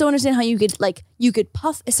 I just don't understand how you could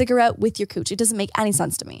puff a cigarette with your cooch. It doesn't make any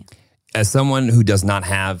sense to me. As someone who does not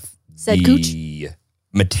have Said the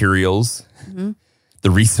materials,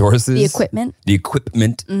 the resources, The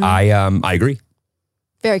equipment. I agree.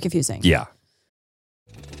 Very confusing. Yeah.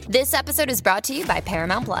 This episode is brought to you by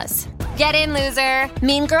Paramount Plus. Get in, loser!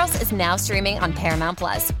 Mean Girls is now streaming on Paramount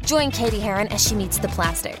Plus. Join Katie Heron as she meets the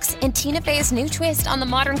plastics in Tina Fey's new twist on the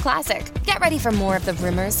modern classic. Get ready for more of the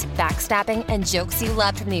rumors, backstabbing, and jokes you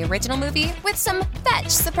loved from the original movie with some fetch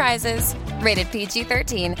surprises. Rated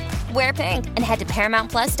PG-13. Wear pink and head to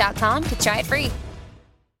ParamountPlus.com to try it free.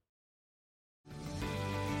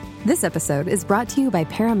 This episode is brought to you by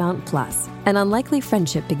Paramount Plus. An unlikely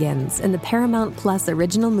friendship begins in the Paramount Plus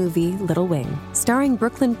original movie Little Wing, starring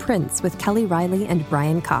Brooklyn Prince with Kelly Riley and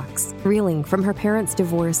Brian Cox. Reeling from her parents'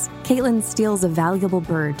 divorce, Caitlin steals a valuable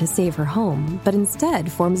bird to save her home, but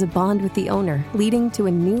instead forms a bond with the owner, leading to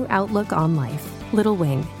a new outlook on life. Little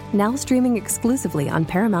Wing. now streaming exclusively on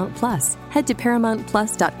Paramount Plus. Head to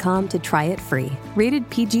ParamountPlus.com to try it free. Rated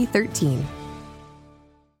PG-13.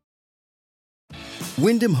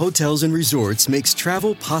 Wyndham Hotels and Resorts makes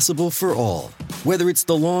travel possible for all. Whether it's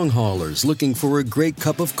the long haulers looking for a great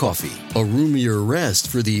cup of coffee, a roomier rest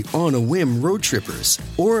for the on-a-whim road trippers,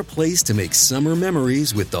 or a place to make summer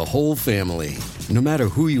memories with the whole family. No matter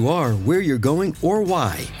who you are, where you're going, or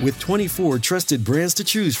why, with 24 trusted brands to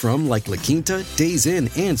choose from like La Quinta, Days Inn,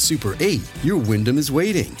 and Super 8, your Wyndham is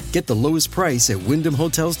waiting. Get the lowest price at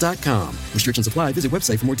WyndhamHotels.com. Restrictions apply. Visit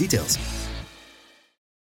website for more details.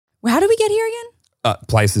 How did we get here again?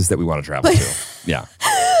 Places that we want to travel to. Yeah.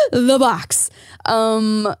 The box.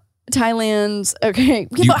 Thailand. Okay.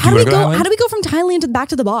 You How do wanna we go to go? Thailand? How do we go from Thailand back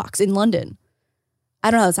to the box in London?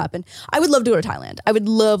 I don't know how this happened. I would love to go to Thailand. I would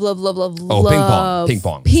love. Oh, ping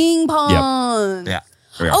pong. Ping pong. Yeah.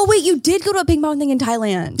 Oh wait, you did go to a ping pong thing in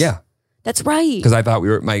Thailand. Yeah. That's right. Because I thought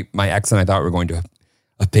my ex and I thought we were going to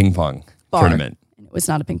a ping pong Bar. tournament. It was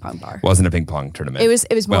not a ping pong bar. Wasn't a ping pong tournament. It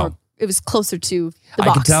was more. Well, It was closer to the I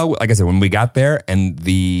box. could tell, like I said, when we got there and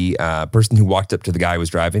the person who walked up to the guy who was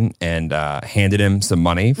driving and handed him some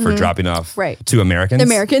money for dropping off Right. 2 Americans.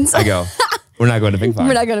 Americans. I go, we're not going to ping pong.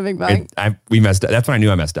 We're not going to ping pong. We messed up. That's when I knew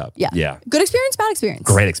I messed up. Yeah. Yeah. Good experience, bad experience.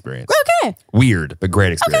 Great experience. Okay. Weird, but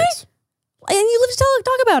great experience. And you live to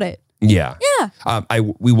talk about it. Yeah. Yeah.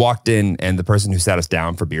 We walked in and the person who sat us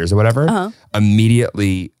down for beers or whatever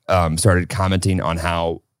immediately started commenting on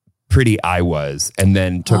how pretty I was, and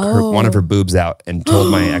then took one of her boobs out and told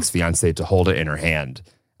my ex-fiance to hold it in her hand.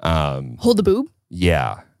 Hold the boob.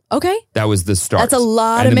 Yeah. Okay. That was the start. That's a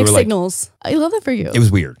lot And of then we mixed were like- signals. I love that for you. It was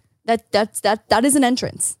weird. That is an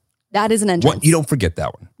entrance. That is an entrance. What? You don't forget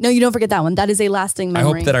that one. No, you don't forget that one. That is a lasting I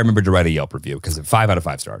memory. hope that I remember to write a Yelp review because 5 out of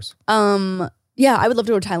 5 stars. Yeah, I would love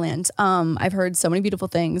to go to Thailand. I've heard so many beautiful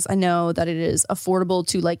things. I know that it is affordable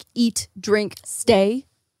to like eat, drink, stay.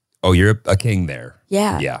 Oh, you're a king there.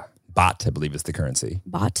 Yeah. Yeah. Baht, I believe, is the currency.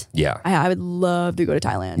 But Yeah. I would love to go to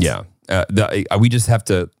Thailand. Yeah. We just have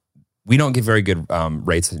to, we don't get very good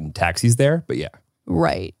rates in taxis there, but yeah.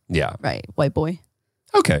 Right. Yeah. Right. White boy.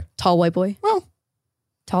 Okay. Tall white boy. Well.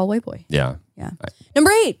 Tall white boy. Yeah. Yeah.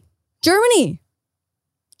 Number 8, Germany.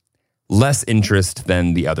 Less interest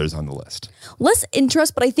than the others on the list. Less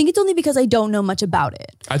interest, but I think it's only because I don't know much about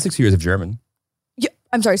it. I took 2 years of German. Yeah,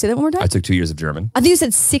 I'm sorry, say that one more time. I took 2 years of German. I think you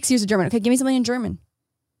said 6 years of German. Okay, give me something in German.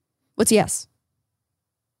 What's yes?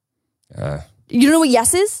 You don't know what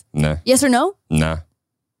yes is? No. Yes or no? Nah.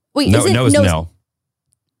 Wait, No, is it, no is no.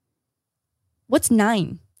 What's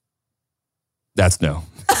 9? That's no.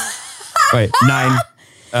 Wait, 9. Isn't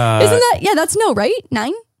that, yeah, that's no, right?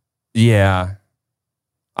 9? Yeah.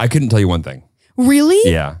 I couldn't tell you one thing. Really?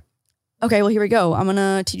 Yeah. Okay, well, here we go. I'm going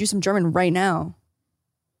to teach you some German right now.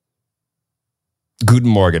 Guten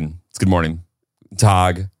Morgen. It's good morning.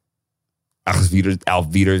 Tag. Auf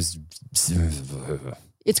Wiedersehen.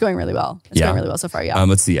 It's going really well. It's Yeah. going really well so far, yeah.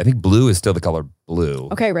 Let's see. I think blue is still the color blue.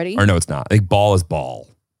 Okay, ready? Or no, it's not. I think ball is ball.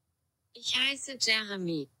 Ich heiße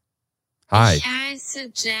Jeremy. Hi. Ich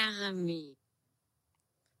heiße Jeremy.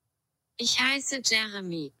 Ich heiße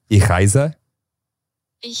Jeremy. Ich heiße?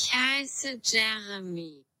 Ich heiße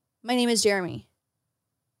Jeremy. My name is Jeremy.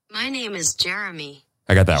 My name is Jeremy.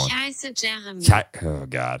 I got that Ich one. heiße Jeremy. Oh,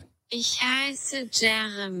 God. Ich heiße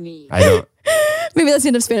Jeremy. I don't. Maybe that's the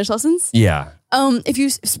end of Spanish lessons. Yeah. If you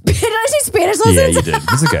did I say Spanish Yeah, lessons? you did.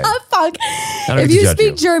 It's okay. Oh, fuck. don't If get to you judge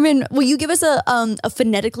speak you. German, will you give us a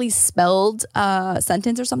phonetically spelled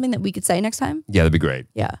sentence or something that we could say next time? Yeah, that'd be great.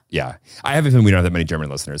 Yeah. Yeah. I have a feeling we don't have that many German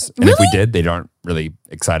listeners. And if we did, they aren't really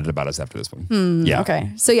excited about us after this one. Yeah.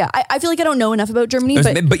 Okay. So yeah, I feel like I don't know enough about Germany,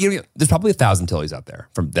 There's, but you know, there's probably 1,000 Tillys out there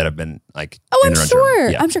that have been like. oh, in I'm and around sure.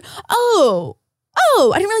 Germany. Yeah. I'm sure. Oh,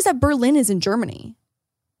 I didn't realize that Berlin is in Germany.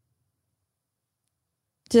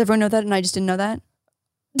 Did everyone know that and I just didn't know that?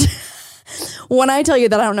 When I tell you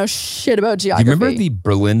that I don't know shit about Do you geography. remember the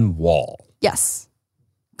Berlin Wall? Yes.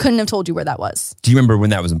 Couldn't have told you where that was. Do you remember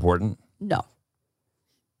when that was important? No.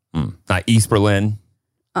 East Berlin.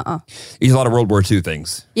 There's a lot of World War II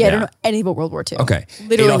things. Yeah, I don't know anything about World War II. Okay.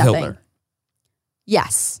 Literally Adolf nothing. Hitler.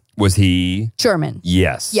 Yes. Was he? German.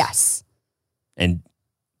 Yes. Yes. And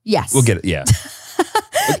Yes. we'll get it. Yeah.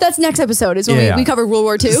 That's next episode is when Yeah. we cover World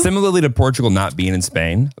War II. Similarly to Portugal not being in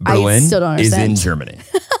Spain, I Berlin still don't is in understand. Germany.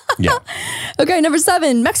 Yeah. Okay, number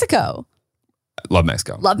 7, Mexico. Love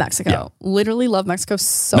Mexico. Love Mexico. Yeah. Literally love Mexico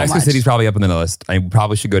so Mexico much. City's probably up on the list. I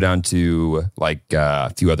probably should go down to like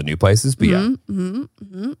a few other new places, but yeah.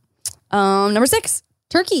 Number 6,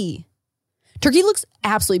 Turkey. Turkey looks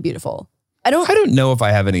absolutely beautiful. I I don't know if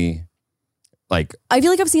I have any like I feel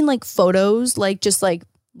like I've seen like photos, like just like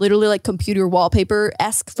Literally like computer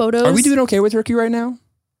wallpaper-esque photos. Are we doing okay with Turkey right now?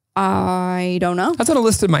 I don't know. That's on a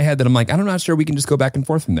list in my head that I'm like, I'm not sure we can just go back and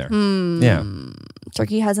forth from there. Yeah.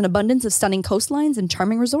 Turkey has an abundance of stunning coastlines and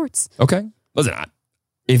charming resorts. Okay. Listen,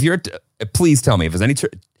 if you're, please tell me if there's any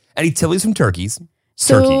Tillies from Turkey's.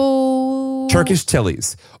 So Turkish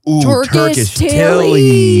Tillies. Ooh, Turkish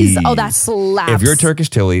Tillies. Oh, that slaps. If you're a Turkish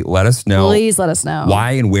Tilly, let us know. Please let us know.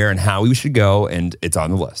 Why and where and how we should go, and it's on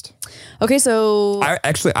the list. Okay, so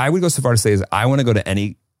I would go so far to say is I want to go to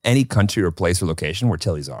any country or place or location where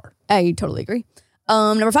Tillies are. I totally agree.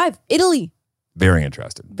 Number 5, Italy. Very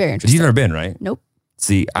interested. Very interested. You've never been, right? Nope.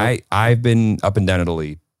 See, I've been up and down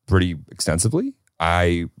Italy pretty extensively.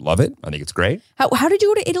 I love it. I think it's great. How did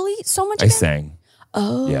you go to Italy so much I again? sang.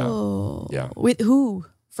 Oh. Yeah. With who?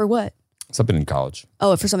 For what? Something in college.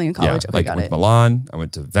 Oh, for something in college. Okay, like got I went it. to Milan. I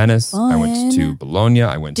went to Venice. I went to Bologna.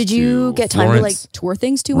 I went Did to you get time to Florence, like tour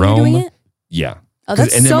things too when you're doing Rome. it? Yeah. Oh,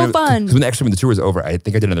 that's so fun. Because when the tour was over, I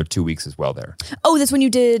think I did another 2 weeks as well there. Oh, that's when you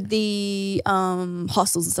did the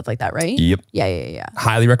hostels and stuff like that, right? Yep. Yeah.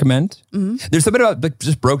 Highly recommend. Mm-hmm. There's something about like,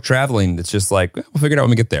 just broke traveling that's just like, we'll figure it out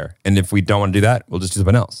when we get there. And if we don't want to do that, we'll just do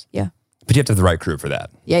something else. Yeah. But you have to have the right crew for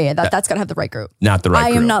that. Yeah. That's got to have the right group. Not the right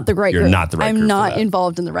crew. I am not the right You're group. not the right crew. I'm for not that.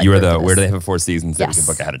 involved in the right You are group. where do they have a Four Seasons that we can Yes.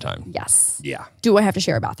 book ahead of time? Yes. Yeah. Do I have to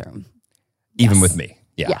share a bathroom? Even Yes. with me.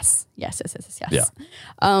 Yeah. Yes. Yeah.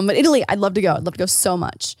 But Italy, I'd love to go. I'd love to go so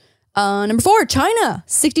much. Number 4, China,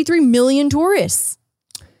 63 million tourists.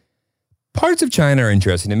 Parts of China are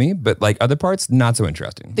interesting to me, but like other parts, not so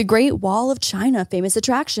interesting. The Great Wall of China, famous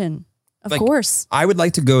attraction. Of Like, course. I would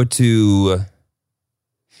like to go to.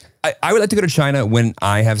 I would like to go to China when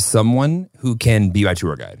I have someone who can be my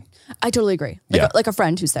tour guide. I totally agree. Yeah. Like a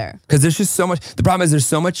friend who's there. Because there's just so much. The problem is there's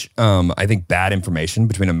so much, I think, bad information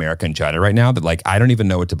between America and China right now that like I don't even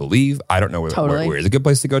know what to believe. I don't know where is a good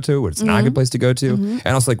place to go to, where it's not a good place to go to. And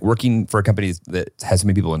also like working for a company that has so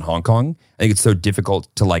many people in Hong Kong, I think it's so difficult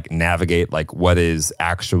to like navigate like what is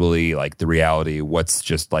actually like the reality, what's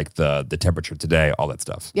just like the temperature today, all that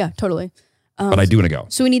stuff. Yeah, totally. But I do want to go.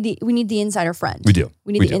 So we need the insider friend. We do.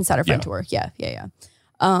 We need the insider friend tour. Yeah.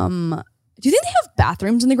 Do you think they have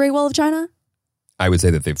bathrooms in the Great Wall of China? I would say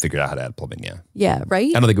that they've figured out how to add plumbing. Yeah. Yeah. Right.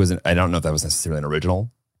 I don't think it was. I don't know if that was necessarily an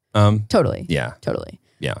original. Totally. Yeah. Totally.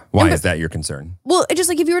 Yeah. Why is that your concern? Well, it just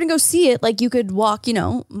like if you were to go see it, like you could walk,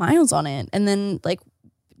 miles on it, and then like,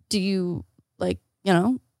 do you like,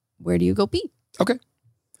 where do you go pee? Okay.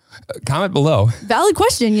 Comment below. Valid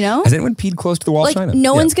question. Has anyone peed close to the wall like of China?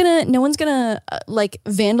 no one's gonna like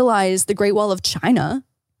vandalize the Great Wall of China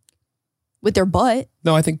with their butt.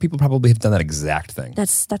 No, I think people probably have done that exact thing.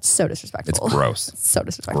 That's so disrespectful. It's gross. It's so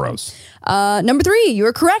disrespectful. Gross. Number 3, you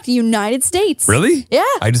were correct. United States. Really? Yeah.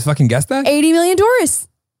 I just fucking guessed that? 80 million tourists.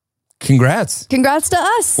 Congrats. Congrats to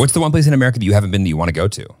us. What's the one place in America that you haven't been that you want to go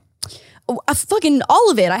to? Fucking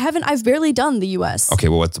all of it. I've barely done the US. Okay,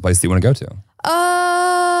 well, what's the place that you want to go to?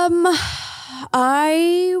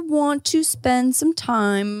 I want to spend some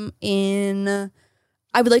time I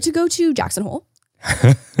would like to go to Jackson Hole.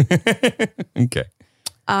 Okay.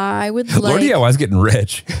 I would like. Lordy, I was getting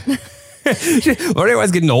rich. Lordy, I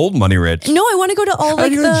was getting old money rich. No, I want to go to all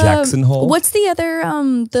like you the go to Jackson Hole? What's the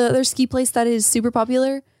other ski place that is super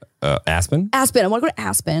popular? Aspen? Aspen. I want to go to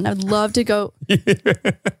Aspen. I would love to go. Remy's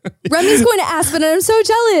going to Aspen, and I'm so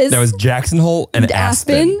jealous. That was Jackson Hole and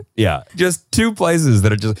Aspen. Aspen? Yeah, just two places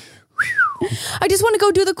that are just. I just want to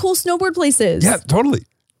go do the cool snowboard places. Yeah, totally.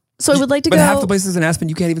 So I would like to but go. But half the places in Aspen,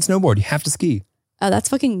 you can't even snowboard. You have to ski. That's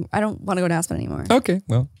fucking. I don't want to go to Aspen anymore. Okay,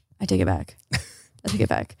 well. I take it back.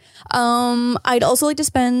 I'd also like to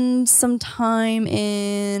spend some time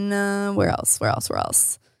in where else?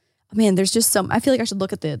 Man, there's just some. I feel like I should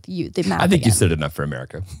look at the map. I think again. you said enough for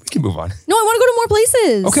America. We can move on. No, I want to go to more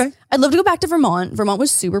places. Okay. I'd love to go back to Vermont. Vermont was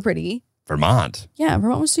super pretty. Vermont. Yeah,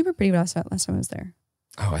 Vermont was super pretty last time I was there.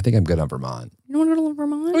 Oh, I think I'm good on Vermont. You don't want to go to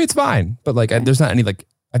Vermont? I mean, it's fine, but like, there's not any like.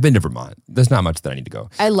 I've been to Vermont. There's not much that I need to go.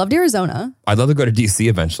 I loved Arizona. I'd love to go to DC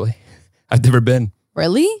eventually. I've never been.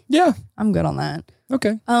 Really? Yeah. I'm good on that.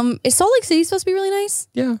 Okay. Is Salt Lake City supposed to be really nice?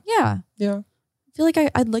 Yeah. Yeah. Yeah. I feel like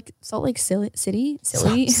I'd like Salt Lake City.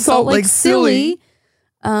 Salt Lake Silly.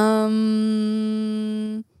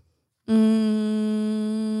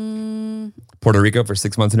 Puerto Rico for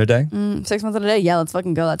 6 months in a day. 6 months in a day. Yeah, let's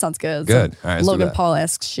fucking go. That sounds good. Good. All right, let's do Logan that.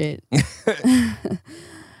 Paul-esque shit.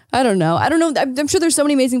 I don't know. I'm sure there's so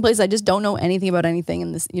many amazing places. I just don't know anything about anything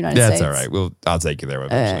in this United States. That's all right. I'll take you there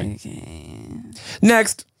eventually. Okay.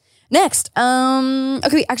 Next.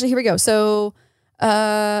 Okay, actually, here we go. So,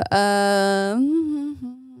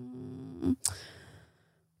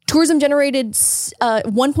 Tourism generated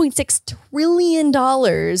 $1.6 trillion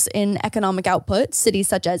in economic output. Cities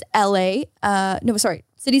such as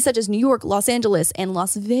cities such as New York, Los Angeles, and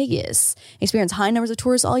Las Vegas experience high numbers of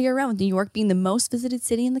tourists all year round, with New York being the most visited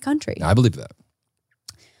city in the country. I believe that.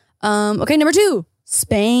 Okay, number 2,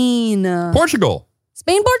 Spain. Portugal.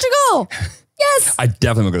 Spain, Portugal. Yes. I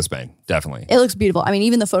definitely would go to Spain. Definitely. It looks beautiful. I mean,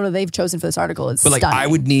 even the photo they've chosen for this article is But like,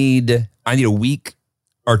 stunning. I need a week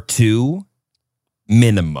or 2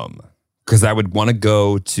 minimum, because I would want to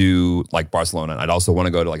go to like Barcelona. I'd also want to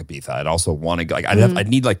go to like Ibiza. I'd also want to go, like, I'd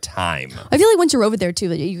need like time. I feel like once you're over there too,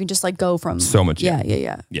 that you can just like go from So much, Yeah.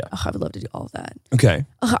 yeah. Ugh, I would love to do all of that. Okay.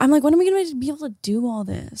 Ugh, I'm like, when are we going to be able to do all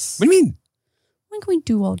this? What do you mean? When can we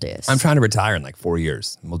do all this? I'm trying to retire in like 4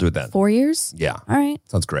 years. We'll do it then. 4 years? Yeah. All right.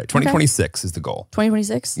 Sounds great. 2026 is the goal.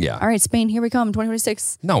 2026? Yeah. All right, Spain, here we come.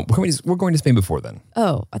 2026. No, we're going to Spain before then.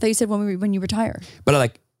 Oh, I thought you said when you retire. But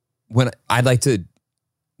I'd like to,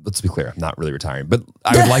 let's be clear, I'm not really retiring, but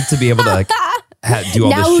I would like to be able to like do all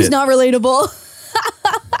now this who's shit. not relatable?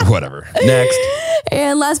 Whatever. Next.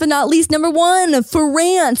 And last but not least, number 1,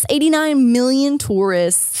 France. 89 million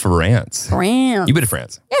tourists. France. France. You been to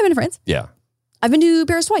France? Yeah, I've been to France. Yeah. I've been to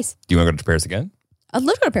Paris twice. Do you want to go to Paris again? I'd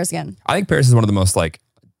love to go to Paris again. I think Paris is one of the most like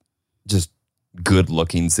just good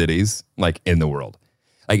looking cities like in the world.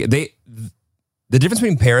 Like the difference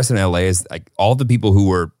between Paris and LA is like all the people who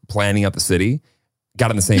were planning out the city got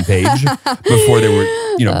on the same page before they were,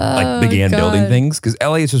 like began building things. Because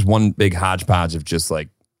LA is just one big hodgepodge of just like,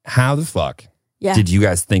 how the fuck did you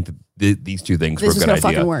guys think that these two things were a good gonna idea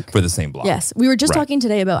fucking work for the same block? Yes. We were just Right. talking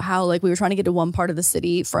today about how like we were trying to get to one part of the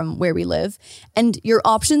city from where we live, and your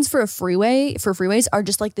options for freeways are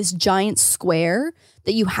just like this giant square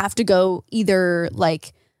that you have to go either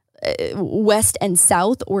like west and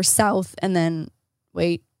south, or south and then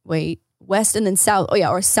west and then south. Oh yeah,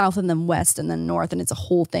 or south and then west and then north, and it's a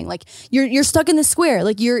whole thing. Like you're stuck in this square.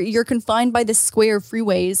 Like you're confined by this square of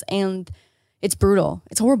freeways, and it's brutal.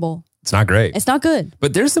 It's horrible. It's not great. It's not good.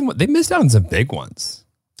 But they missed out on some big ones.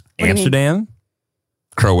 What do you mean? Amsterdam,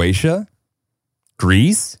 Croatia,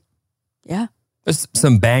 Greece. Yeah. There's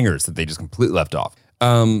some bangers that they just completely left off.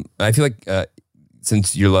 I feel like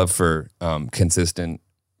since your love for consistent,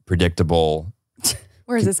 predictable,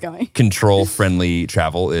 Where is this going? control-friendly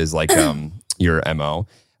travel is like your MO,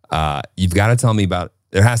 you've got to tell me about,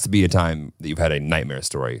 there has to be a time that you've had a nightmare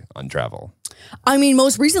story on travel. I mean,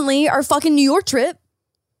 most recently, our fucking New York trip.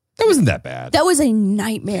 That wasn't that bad. That was a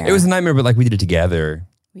nightmare. It was a nightmare, but like we did it together.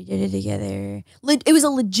 We did it together. It was a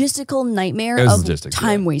logistical nightmare It was of logistics,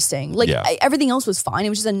 time yeah. wasting. Like Yeah. everything else was fine. It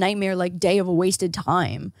was just a nightmare, like day of a wasted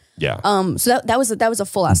time. Yeah. So that was a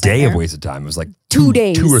full ass Day nightmare. of wasted time. It was like 2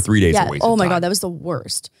 days, 2 or 3 days Yeah. of wasted Oh my time. god, that was the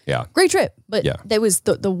worst. Yeah. Great trip, but Yeah. that was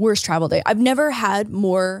the worst travel day. I've never had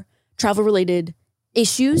more travel related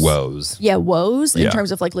issues. Woes. Yeah, woes in Yeah.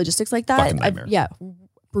 terms of like logistics like that. Fucking nightmare. Yeah,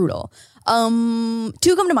 brutal.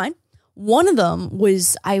 2 come to mind. One of them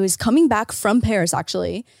was I was coming back from Paris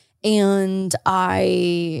actually, and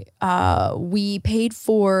we paid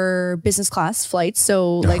for business class flights,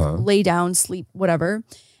 so like lay down, sleep, whatever.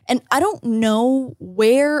 And I don't know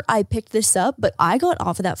where I picked this up, but I got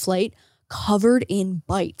off of that flight covered in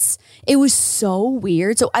bites. It was so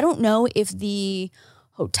weird. So I don't know if the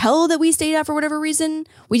hotel that we stayed at, for whatever reason,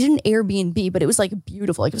 we did an Airbnb, but it was like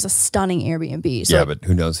beautiful. Like it was a stunning Airbnb. So Yeah, but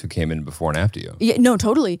who knows who came in before and after you? yeah, no,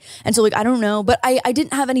 totally. And so like, I don't know, but I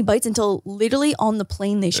didn't have any bites until literally on the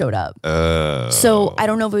plane they showed up. So I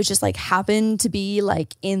don't know if it was just like happened to be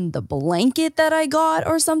like in the blanket that I got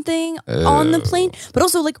or something on the plane, but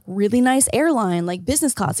also like really nice airline, like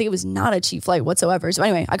business class. Like it was not a cheap flight whatsoever. So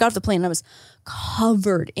anyway, I got off the plane and I was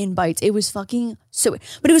covered in bites. It was fucking so,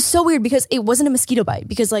 but it was so weird because it wasn't a mosquito bite,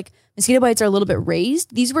 because like mosquito bites are a little bit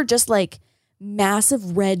raised. These were just like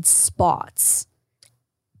massive red spots.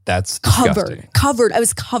 That's disgusting. Covered. I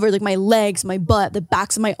was covered, like my legs, my butt, the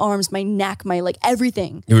backs of my arms, my neck, my like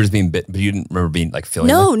everything. You were just being bit, but you didn't remember being like feeling.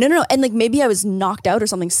 No. like, And like maybe I was knocked out or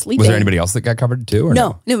something sleeping. Was there anybody else that got covered too? Or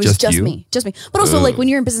No, it was just you? me. But also like when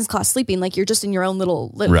you're in business class sleeping, like you're just in your own little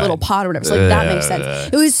pod or whatever. So like that makes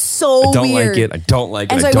sense. It was so I don't weird. like it. I don't like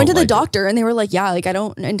it. And so I don't went to the like it. doctor and they were like, yeah, like I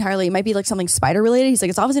don't entirely, it might be like something spider related. He's like,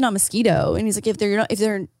 it's obviously not mosquito. And he's like, if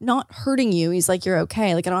they're not hurting you, he's like, you're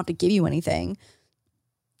okay. Like I don't have to give you anything.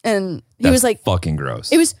 And he That's was like, fucking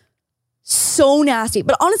gross. it was so nasty.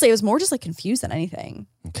 But honestly, I was more just like confused than anything.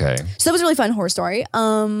 Okay. So that was a really fun horror story.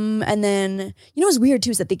 And then, you know what's weird too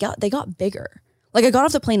is that they got bigger. Like I got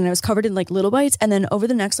off the plane and I was covered in like little bites. And then over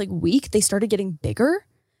the next like week, they started getting bigger.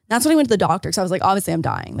 That's when I went to the doctor because I was like, obviously I'm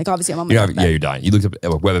dying. Like obviously I'm on my deathbed. Yeah, you're dying. You looked up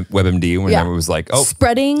WebMD when it was like,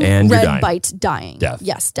 spreading and you're red dying. bite dying. Death.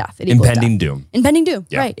 Yes, death. It equals Impending death. doom. Impending doom.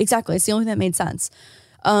 Yeah. Right, exactly. It's the only thing that made sense.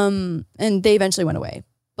 And they eventually went away.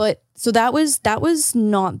 But so that was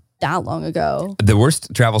not that long ago. The worst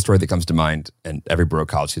travel story that comes to mind, and every Borough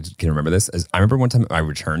College kid can remember this, is I remember one time I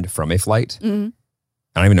returned from a flight. Mm-hmm.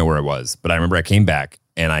 I don't even know where I was, but I remember I came back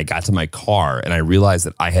and I got to my car and I realized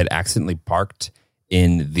that I had accidentally parked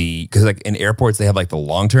because like in airports, they have like the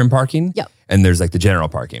long-term parking. Yep. And there's like the general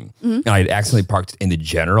parking. Mm-hmm. And I had accidentally parked in the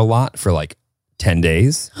general lot for like 10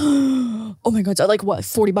 days. Oh my God. So like what,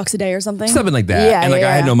 $40 a day or something? Something like that. Yeah, and like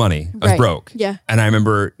I had no money. I was Right. broke. Yeah. And I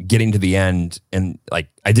remember getting to the end and like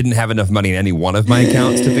I didn't have enough money in any one of my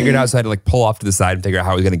accounts to figure it out. So I had to like pull off to the side and figure out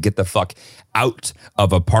how I was going to get the fuck out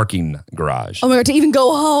of a parking garage. Oh my God, to even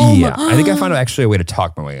go home. Yeah. I think I found actually a way to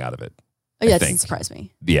talk my way out of it. Oh, yeah, I that doesn't think. surprise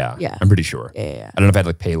me. Yeah. Yeah. I'm pretty sure. Yeah. I don't know if I had to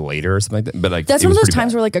like pay later or something like that, but like That's it one of was those pretty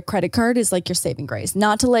times bad. where like a credit card is like your saving grace.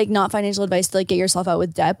 Not to like, not financial advice to like get yourself out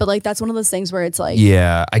with debt, but like that's one of those things where it's like,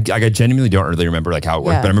 Yeah. I genuinely don't really remember like how it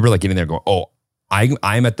worked, Yeah. but I remember like getting there and going, oh,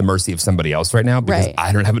 I'm at the mercy of somebody else right now because Right.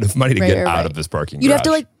 I don't have enough money to Right, get right, out right. of this parking you'd garage. have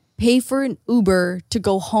to like pay for an Uber to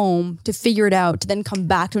go home to figure it out, to then come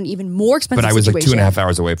back to an even more expensive But I was like situation. 2.5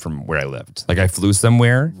 hours away from where I lived. Like I flew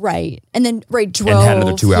somewhere. Right. And then, drove. And had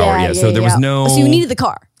another 2 hour. Yeah, so there was no- So you needed the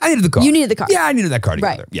car. I needed the car. You needed the car. Yeah, I needed that car to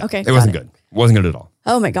Right. get there. Yeah. Okay, It got wasn't it. good. It wasn't good at all.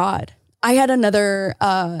 Oh my God. I had another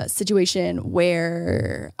situation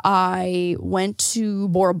where I went to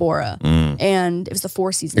Bora Bora and it was the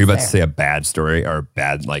Four Seasons. Are you about there. to say a bad story or a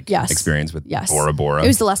bad like Yes. experience with Yes. Bora Bora? It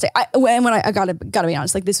was the last day. When I gotta be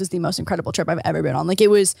honest, like this was the most incredible trip I've ever been on. Like it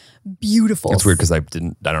was beautiful. It's weird because I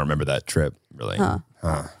don't remember that trip really.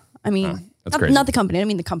 I mean, That's crazy. not the company. I don't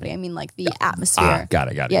mean the company. I mean like the atmosphere. Got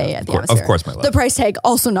it. Yeah. Of The course, atmosphere. of course, my love. The price tag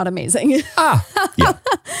also not amazing. Yeah.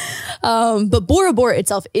 But Bora Bora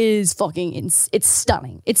itself is fucking. It's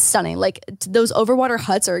stunning. It's stunning. Like those overwater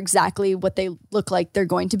huts are exactly what they look like they're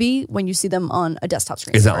going to be when you see them on a desktop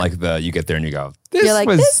screen. Is that like you get there and you go, this You're like,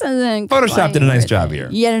 was this isn't Photoshop quite did a nice worth job it. here.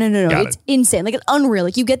 Yeah, no. Got It's it. insane. Like it's unreal.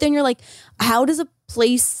 Like you get there and you're like, how does a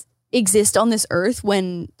place exist on this earth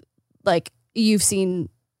when like you've seen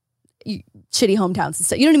shitty hometowns and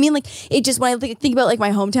stuff? You know what I mean? Like it just, when I think about like my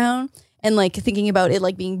hometown and like thinking about it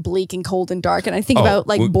like being bleak and cold and dark, and I think about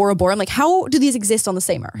like Bora Bora, I'm like, how do these exist on the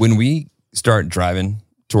same earth? When we start driving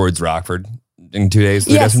towards Rockford in 2 days,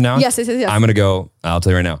 3 days from now, Yes. I'm going to go, I'll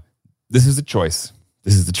tell you right now, this is a choice.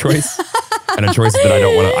 This is the choice. And a choice that I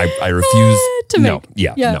don't want to, I refuse to no. make.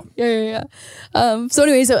 Yeah. No. Yeah. So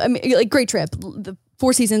anyway, I mean, like great trip. The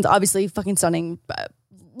Four Seasons, obviously fucking stunning.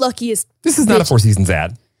 Luckiest. This is not a bitch. Four Seasons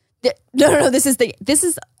ad. No. This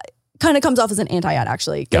is kind of comes off as an anti-ad,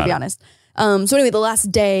 actually. Got To be it. honest. So anyway, the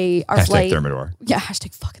last day, our Hashtag flight. Thermador. Yeah,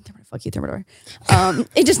 hashtag fucking Thermador. Fuck you, Thermador.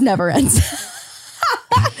 It just never ends.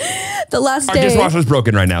 The last Our day. dishwasher's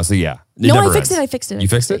broken right now, so yeah. It No, never I fixed ends. it. I fixed it. You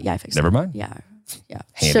fixed it? Yeah, I fixed Never it. mind. Yeah. Handy.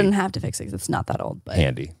 Shouldn't have to fix it 'cause it's not that old, but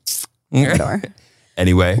Handy. whatever.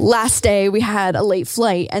 Anyway, Last day we had a late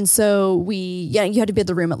flight, and so you had to be at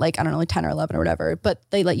the room at like, I don't know, like 10 or 11 or whatever, but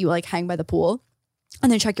they let you like hang by the pool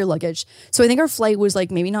and then check your luggage. So I think our flight was like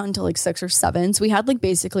maybe not until like 6 or 7. So we had like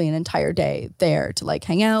basically an entire day there to like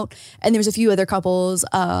hang out. And there was a few other couples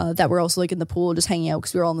that were also like in the pool just hanging out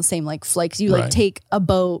because we were all on the same like flight. 'Cause you like Right. take a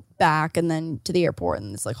boat back and then to the airport,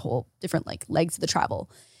 and it's like whole different like legs of the travel.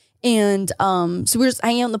 And so we were just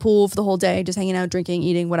hanging out in the pool for the whole day, just hanging out, drinking,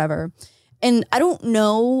 eating, whatever. And I don't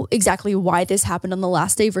know exactly why this happened on the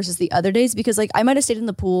last day versus the other days, because like I might have stayed in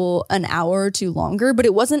the pool an hour or two longer, but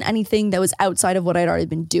it wasn't anything that was outside of what I'd already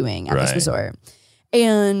been doing at this Right. resort.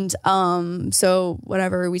 And so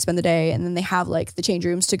whatever, we spend the day, and then they have like the change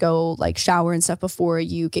rooms to go like shower and stuff before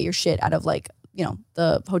you get your shit out of like, you know,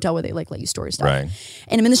 the hotel where they like let you store stuff. right.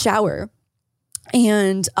 And I'm in the shower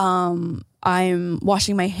and I'm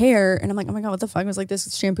washing my hair and I'm like, oh my God, what the fuck? I was like,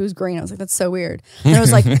 this shampoo's green. I was like, that's so weird. And I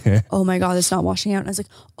was like, oh my God, it's not washing out. And I was like,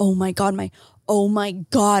 oh my God,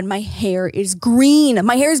 my hair is green.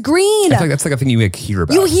 My hair is green. I feel like that's like a thing you like hear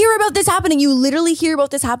about. You hear about this happening. You literally hear about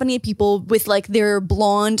this happening to people with like their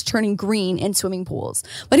blonde turning green in swimming pools.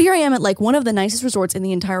 But here I am at like one of the nicest resorts in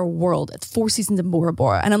the entire world at Four Seasons in Bora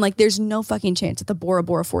Bora. And I'm like, there's no fucking chance that the Bora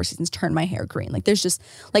Bora Four Seasons turn my hair green. Like there's just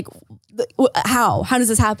like, how does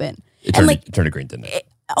this happen? It and turned, like, it turned to green, didn't it?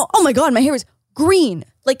 oh my God, my hair is green.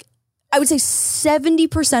 Like I would say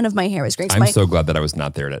 70% of my hair is green. I'm so glad that I was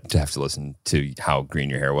not there to have to listen to how green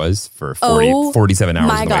your hair was for 47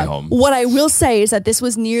 hours on the way home. What I will say is that this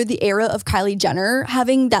was near the era of Kylie Jenner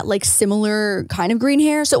having that like similar kind of green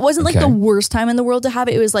hair. So it wasn't like the worst time in the world to have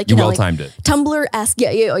it. It was like, you well-timed it. Tumblr-esque.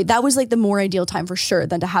 Yeah, that was like the more ideal time for sure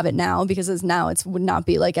than to have it now, because now it would not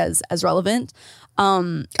be like as relevant.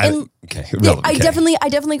 I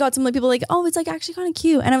definitely got some like people like, oh, it's like actually kind of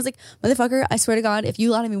cute, and I was like, motherfucker, I swear to God, if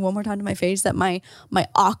you lie to me one more time to my face that my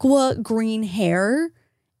aqua green hair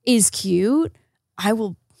is cute, I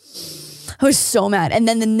was so mad. And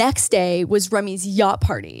then the next day was Remy's yacht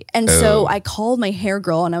party, and so I called my hair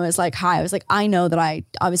girl and I was like, hi, I was like, I know that I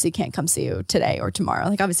obviously can't come see you today or tomorrow,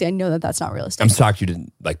 like obviously I know that that's not realistic. I'm shocked you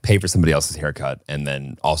didn't like pay for somebody else's haircut and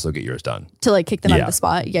then also get yours done to like kick them out of the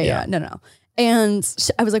spot. No.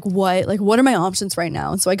 And I was like, what? Like, what are my options right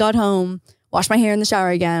now? And so I got home, washed my hair in the shower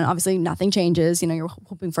again. Obviously, nothing changes. You know, you're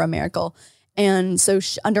hoping for a miracle. And so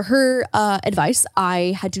under her advice,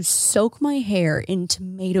 I had to soak my hair in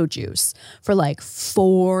tomato juice for like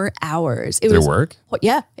 4 hours. Did it work?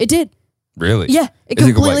 Yeah, it did. Really? Yeah, it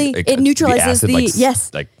completely, it neutralizes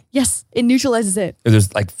yes, it neutralizes it.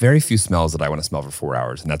 There's like very few smells that I want to smell for 4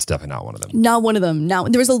 hours, and that's definitely not one of them. Not one of them. Now,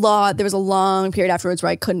 there was a long period afterwards where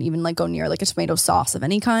I couldn't even like go near like a tomato sauce of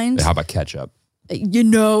any kind. How about ketchup?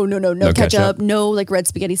 No ketchup, no like red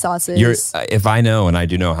spaghetti sauces. If I know, and I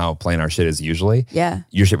do know how plain our shit is usually,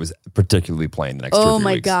 your shit was particularly plain the next 2 or 3 weeks. Oh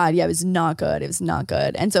my God, yeah, it was not good.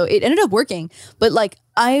 And so it ended up working. But like,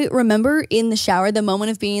 I remember in the shower, the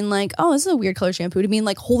moment of being like, oh, this is a weird color shampoo, to being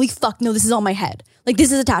like, holy fuck, no, this is on my head. Like,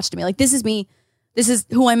 this is attached to me. Like, this is me. This is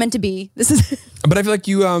who I'm meant to be. This is. But I feel like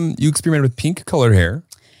you experimented with pink colored hair.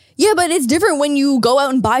 Yeah, but it's different when you go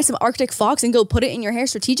out and buy some Arctic Fox and go put it in your hair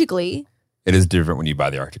strategically. It is different when you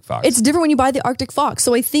buy the Arctic Fox. It's different when you buy the Arctic Fox.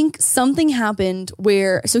 So I think something happened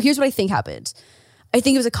so here's what I think happened. I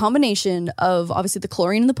think it was a combination of obviously the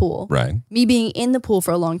chlorine in the pool. Right. Me being in the pool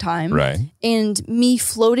for a long time. Right. And me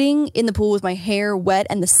floating in the pool with my hair wet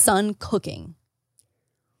and the sun cooking.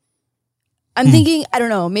 I'm thinking, I don't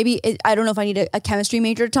know, I don't know if I need a chemistry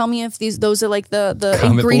major to tell me if those are like the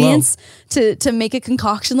ingredients to make a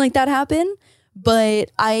concoction like that happen.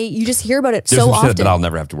 But you just hear about it There's so some often. Shit that I'll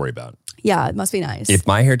never have to worry about. Yeah, it must be nice. If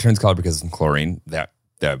my hair turns color because of some chlorine, that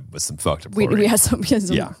was some fucked up chlorine. We had some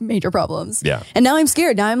major problems. Yeah. And now I'm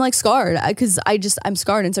scared. Now I'm like scarred because I'm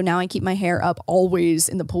scarred. And so now I keep my hair up always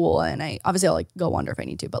in the pool. And I'll like go wander if I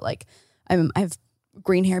need to, but like I have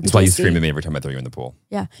green hair. That's why you scream at me every time I throw you in the pool.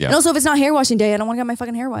 Yeah. And also if it's not hair washing day, I don't want to get my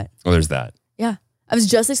fucking hair wet. Oh, there's that. Yeah. I was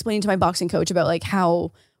just explaining to my boxing coach about like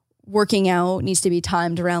how working out needs to be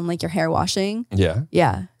timed around like your hair washing. Yeah.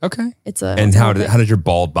 Yeah. Okay. How did your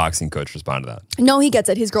bald boxing coach respond to that? No, he gets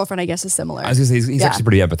it. His girlfriend, I guess, is similar. I was gonna say he's actually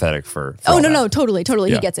pretty empathetic for no, totally.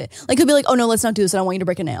 Yeah. He gets it. Like he'll be like, oh no, let's not do this. I don't want you to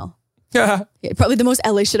break a nail. Yeah. Probably the most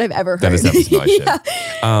LA shit I've ever heard. That is definitely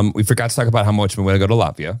shit. We forgot to talk about how much we want to go to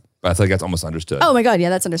Latvia, but I feel like that's almost understood. Oh my God, yeah,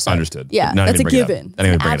 that's understood. Yeah, that's a given.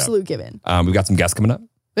 An absolute given. We've got some guests coming up.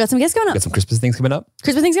 We got some Christmas things coming up.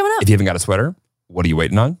 If you haven't got a sweater, what are you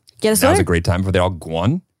waiting on? Get a sweater. Now's a great time before they all go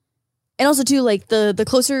on. And also too, like the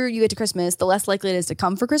closer you get to Christmas, the less likely it is to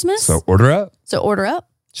come for Christmas. So order up.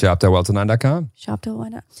 Shop.well9.com.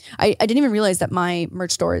 Shop.well9. I didn't even realize that my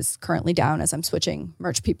merch store is currently down as I'm switching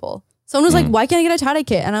merch people. Someone was like, why can't I get a tie-dye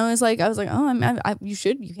kit? And I was like, oh, you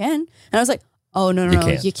can. And I was like, oh, no, you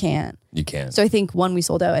can't. You can't. So I think 1, we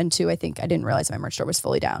sold out, and 2, I think I didn't realize my merch store was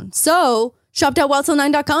fully down. So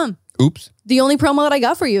shop.well9.com. Oops. The only promo that I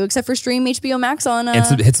got for you, except for stream HBO Max on...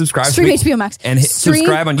 and hit subscribe. Stream HBO Max. And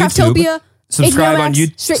subscribe on YouTube. Craftopia. Subscribe on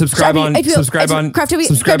YouTube. Subscribe on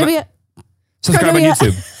YouTube.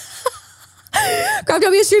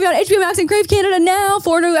 Craftopia streaming on HBO Max and Crave Canada now.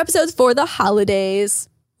 4 new episodes for the holidays.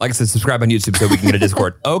 Like I said, subscribe on YouTube so we can get a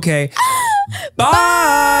Discord. Okay.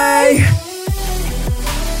 Bye.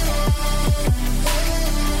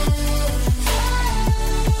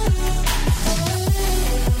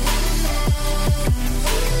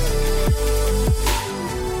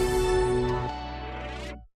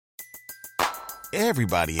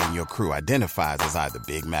 Everybody in your crew identifies as either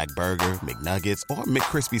Big Mac Burger, McNuggets, or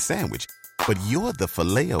McCrispy Sandwich. But you're the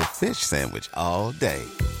Filet-O-Fish Sandwich all day.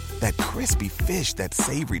 That crispy fish, that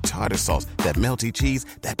savory tartar sauce, that melty cheese,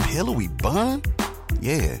 that pillowy bun.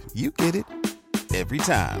 Yeah, you get it. Every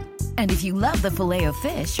time. And if you love the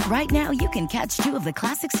Filet-O-Fish, right now you can catch 2 of the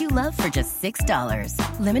classics you love for just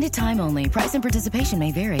 $6. Limited time only. Price and participation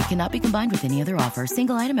may vary. Cannot be combined with any other offer.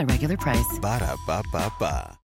 Single item at regular price. Ba-da-ba-ba-ba.